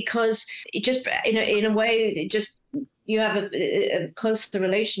me because it just, in a way, it just, you have a closer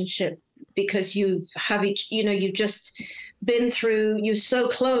relationship because you have you've just been through, you're so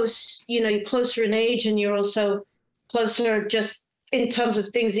close, you know, you're closer in age and you're also closer just in terms of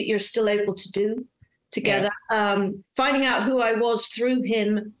things that you're still able to do together. Yeah. Finding out who I was through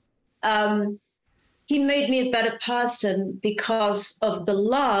him, he made me a better person because of the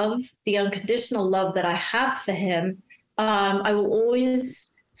love, the unconditional love that I have for him. I will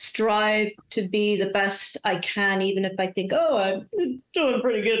always strive to be the best I can, even if I think, oh, I'm doing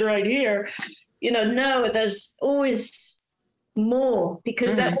pretty good right here. You know, no, there's always more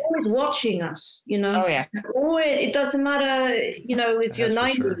because they're always watching us, you know. Oh, yeah. It doesn't matter, you know, if you're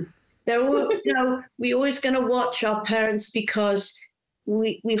 90. Sure. They're always, you know, we're always going to watch our parents because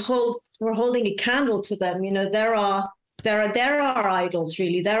we're holding a candle to them. You know, they're our idols,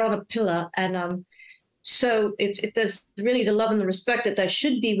 really. They're on a pillar. And so if there's really the love and the respect that there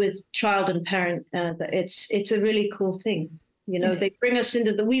should be with child and parent, it's a really cool thing. You know, they bring us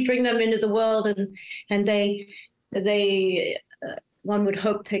we bring them into the world, and they one would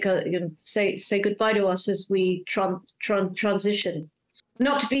hope say goodbye to us as we transition.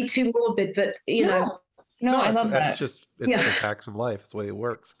 Not to be too morbid, but you know. No, I love that. It's the facts of life. It's the way it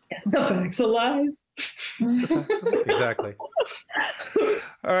works. The facts of life. Exactly.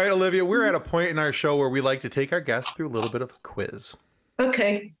 All right, Olivia, we're at a point in our show where we like to take our guests through a little bit of a quiz.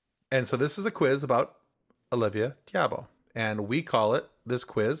 Okay. And so this is a quiz about Olivia Diabo, and we call this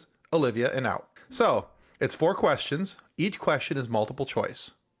quiz Olivia and Out. So it's 4 questions. Each question is multiple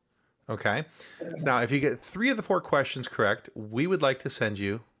choice. Okay. Now, if you get 3 of the 4 questions correct, we would like to send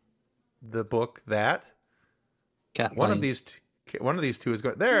you the book that Kathleen. One of these two is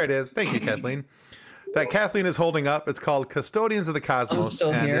going. There it is. Thank you, Kathleen. That Kathleen is holding up. It's called Custodians of the Cosmos. I'm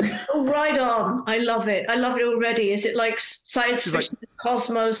still here. Oh, right on. I love it. I love it already. Is it like science fiction,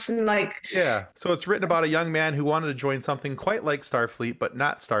 cosmos, and like? Yeah. So it's written about a young man who wanted to join something quite like Starfleet, but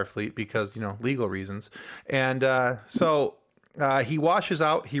not Starfleet because, you know, legal reasons. And so he washes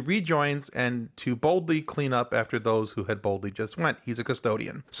out, he rejoins, and to boldly clean up after those who had boldly just went. He's a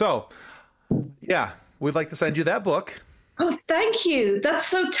custodian. So, yeah, we'd like to send you that book. Oh, thank you. That's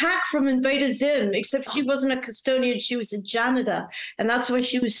so tack from Invader Zim, except she wasn't a custodian. She was a janitor. And that's why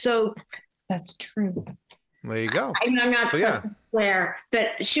she was so... That's true. There you go. I mean, I'm not aware,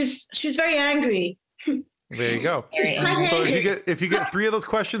 but she was very angry. There you go. So if you get 3 of those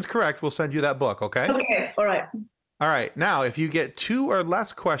questions correct, we'll send you that book, okay? Okay, all right. All right. Now, if you get 2 or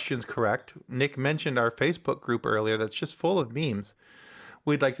less questions correct, Nick mentioned our Facebook group earlier that's just full of memes.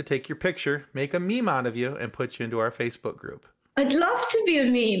 We'd like to take your picture, make a meme out of you, and put you into our Facebook group. I'd love to be a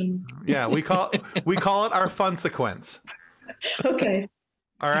meme. Yeah, we call it our fun sequence. Okay.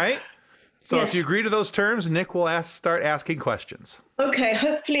 All right. So Yes. if you agree to those terms, Nick will start asking questions. Okay.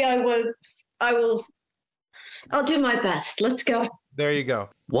 Hopefully I will. I'll do my best. Let's go. There you go.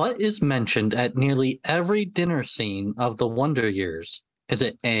 What is mentioned at nearly every dinner scene of the Wonder Years? Is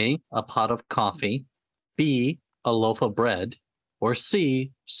it A, a pot of coffee, B, a loaf of bread, or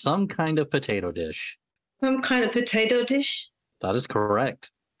C, some kind of potato dish? Some kind of potato dish. That is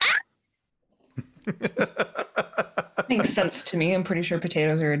correct. Makes sense to me. I'm pretty sure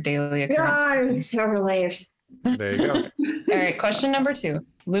potatoes are a daily occurrence. so related. There you go. All right, question number 2.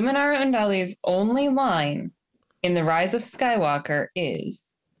 Luminara Undali's only line in The Rise of Skywalker is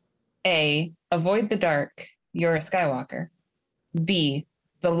A, avoid the dark, you're a Skywalker. B,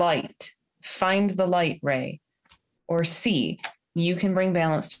 the light, find the light, Rey. Or C, you can bring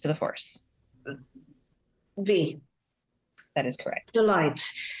balance to the Force. B. That is correct. The light.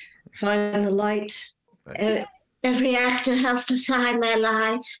 Find the light. Every actor has to find their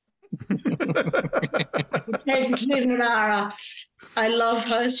light. It's Luminara. I love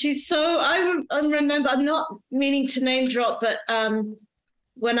her. She's so. I remember. I'm not meaning to name drop, but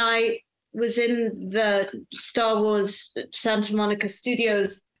when I was in the Star Wars Santa Monica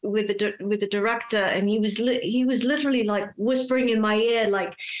Studios with the director, and he was literally like whispering in my ear,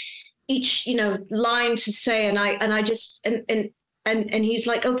 like each line to say, and I just and he's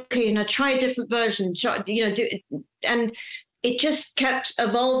like, okay, try a different version, do it, and it just kept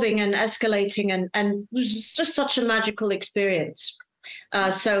evolving and escalating, and it was just such a magical experience.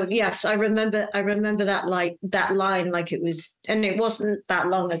 So yes, I remember that line like it was, and it wasn't that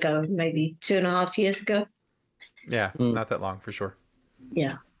long ago, maybe 2.5 years ago. Yeah, not that long for sure.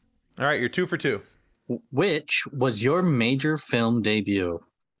 Yeah. All right, you're 2 for 2. Which was your major film debut?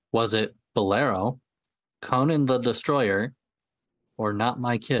 Was it Bolero, Conan the Destroyer, or Not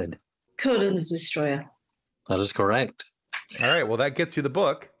My Kid? Conan the Destroyer. That is correct. All right, well, that gets you the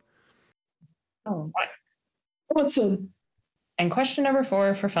book. Oh. Awesome. And question number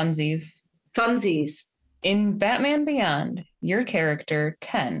 4 for funsies. Funsies. In Batman Beyond, your character,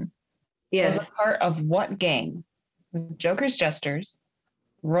 10, Yes. was a part of what gang? Joker's Jesters,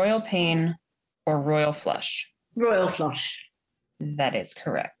 Royal Pain, or Royal Flush? Royal Flush. That is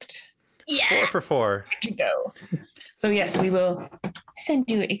correct. 4 for 4. To go. So yes, we will send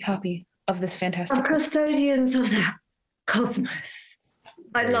you a copy of this fantastic Our custodians of the cosmos.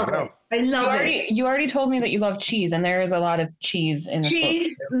 I There you love go. it. I love it. You already told me that you love cheese, and there is a lot of cheese in this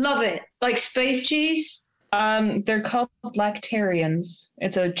Cheese, love it. Like space cheese. book. They're called Lactarians.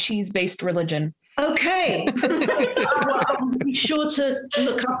 It's a cheese-based religion. Okay. I'll be sure to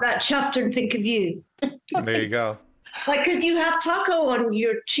look up that chapter and think of you. There you go. Like, because you have taco on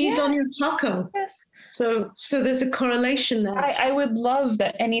your cheese on your taco. Yes. So there's a correlation there. I would love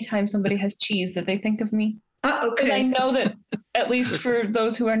that anytime somebody has cheese that they think of me. Because I Okay. know that, at least for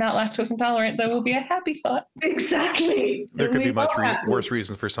those who are not lactose intolerant, that will be a happy thought. Exactly. There And could be we much all have worse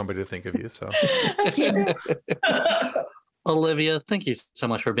reasons for somebody to think of you. So it. Olivia, thank you so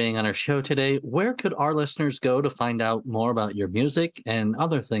much for being on our show today. Where could our listeners go to find out more about your music and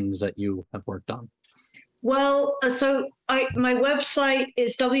other things that you have worked on? Well, so my website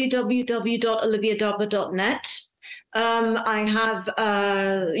is www.oliviadarbo.net. I have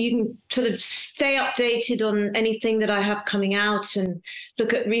you can sort of stay updated on anything that I have coming out and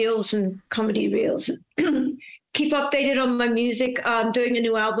look at reels and comedy reels. Keep updated on my music. I'm doing a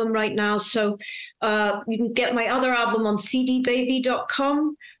new album right now, so you can get my other album on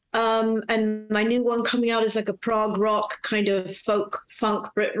cdbaby.com. And my new one coming out is like a prog rock kind of folk funk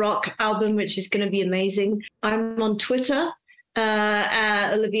Brit rock album, which is going to be amazing. I'm on Twitter,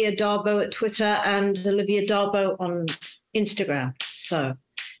 Olivia Darbo at Twitter, and Olivia Darbo on Instagram. So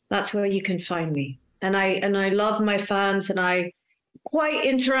that's where you can find me. And I love my fans, and I quite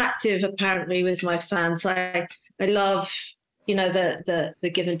interactive apparently with my fans. I love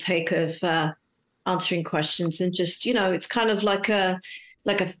the give and take of answering questions, and just it's kind of like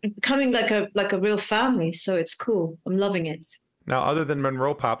becoming like a real family. So it's cool. I'm loving it. now, other than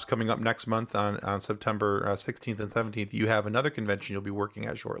Monroe Pops coming up next month on September 16th and 17th, you have another convention you'll be working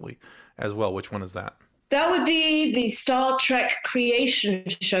at shortly as well. Which one is that? That would be the Star Trek Creation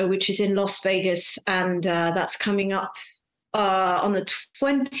Show, which is in Las Vegas, and that's coming up on the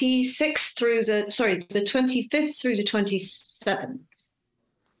 26th through the 25th through the 27th.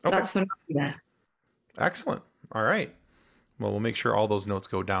 Okay. That's when I'll be there. Excellent. All right. Well, we'll make sure all those notes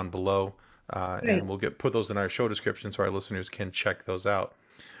go down below and we'll put those in our show description so our listeners can check those out.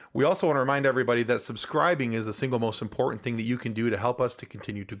 We also want to remind everybody that subscribing is the single most important thing that you can do to help us to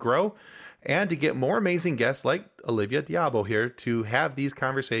continue to grow and to get more amazing guests like Olivia Diabo here to have these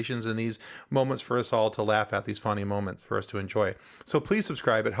conversations and these moments for us all to laugh at, these funny moments for us to enjoy. So please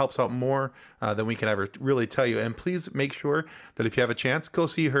subscribe. It helps out more than we can ever really tell you. And please make sure that if you have a chance, go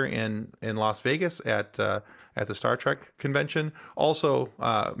see her in Las Vegas at the Star Trek convention. Also,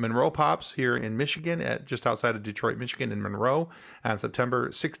 Monroe Pops here in Michigan, just outside of Detroit, Michigan, in Monroe, on September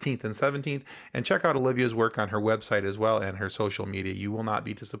 16th and 17th. And check out Olivia's work on her website as well and her social media. You will not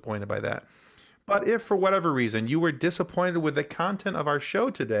be disappointed by that. But if for whatever reason you were disappointed with the content of our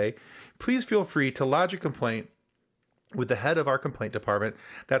show today, please feel free to lodge a complaint with the head of our complaint department.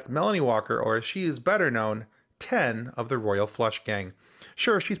 That's Melanie Walker, or as she is better known, 10 of the Royal Flush Gang.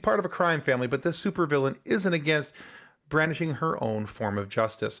 Sure, she's part of a crime family, but this supervillain isn't against brandishing her own form of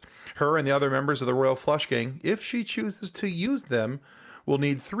justice. Her and the other members of the Royal Flush Gang, if she chooses to use them, will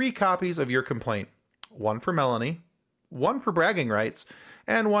need 3 copies of your complaint. 1 for Melanie, 1 for bragging rights,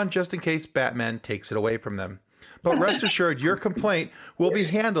 and 1 just in case Batman takes it away from them. But rest assured, your complaint will be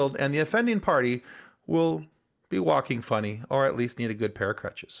handled and the offending party will be walking funny, or at least need a good pair of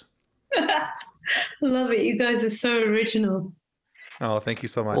crutches. Love it. You guys are so original. Oh, thank you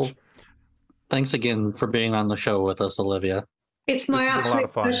so much. Well, thanks again for being on the show with us, Olivia. It's my This has been a lot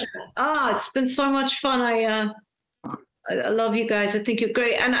of fun. pleasure. It's been so much fun. I love you guys. I think you're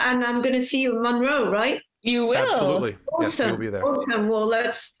great. And I'm going to see you in Monroe, right? You will. Absolutely. Yes, Awesome. we'll be there. Awesome. Well,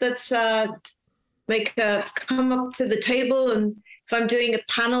 let's come up to the table, and if I'm doing a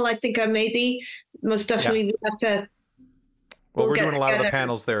panel, I think I may be. Most definitely we have to. Well, we're get doing a lot of the together.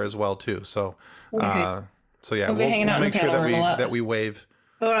 panels there as well too. So, Okay. so yeah, We'll be hanging we'll out in make the sure panel room a lot. that we wave.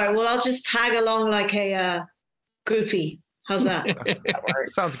 All right. Well, I'll just tag along like a groupie. How's that?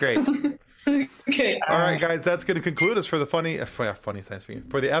 Sounds great. Okay. All right, guys, that's going to conclude us for the funny science fiction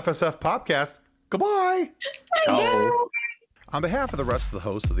for the FSF Popcast. Goodbye. Ciao. On behalf of the rest of the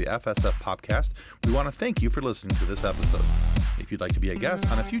hosts of the FSF Popcast, we want to thank you for listening to this episode. If you'd like to be a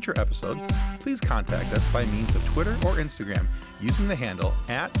guest on a future episode, please contact us by means of Twitter or Instagram using the handle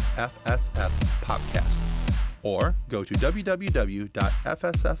 @FSFPopcast, or go to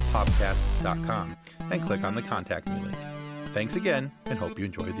www.fsfpopcast.com and click on the Contact Me link. Thanks again, and hope you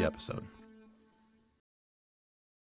enjoyed the episode.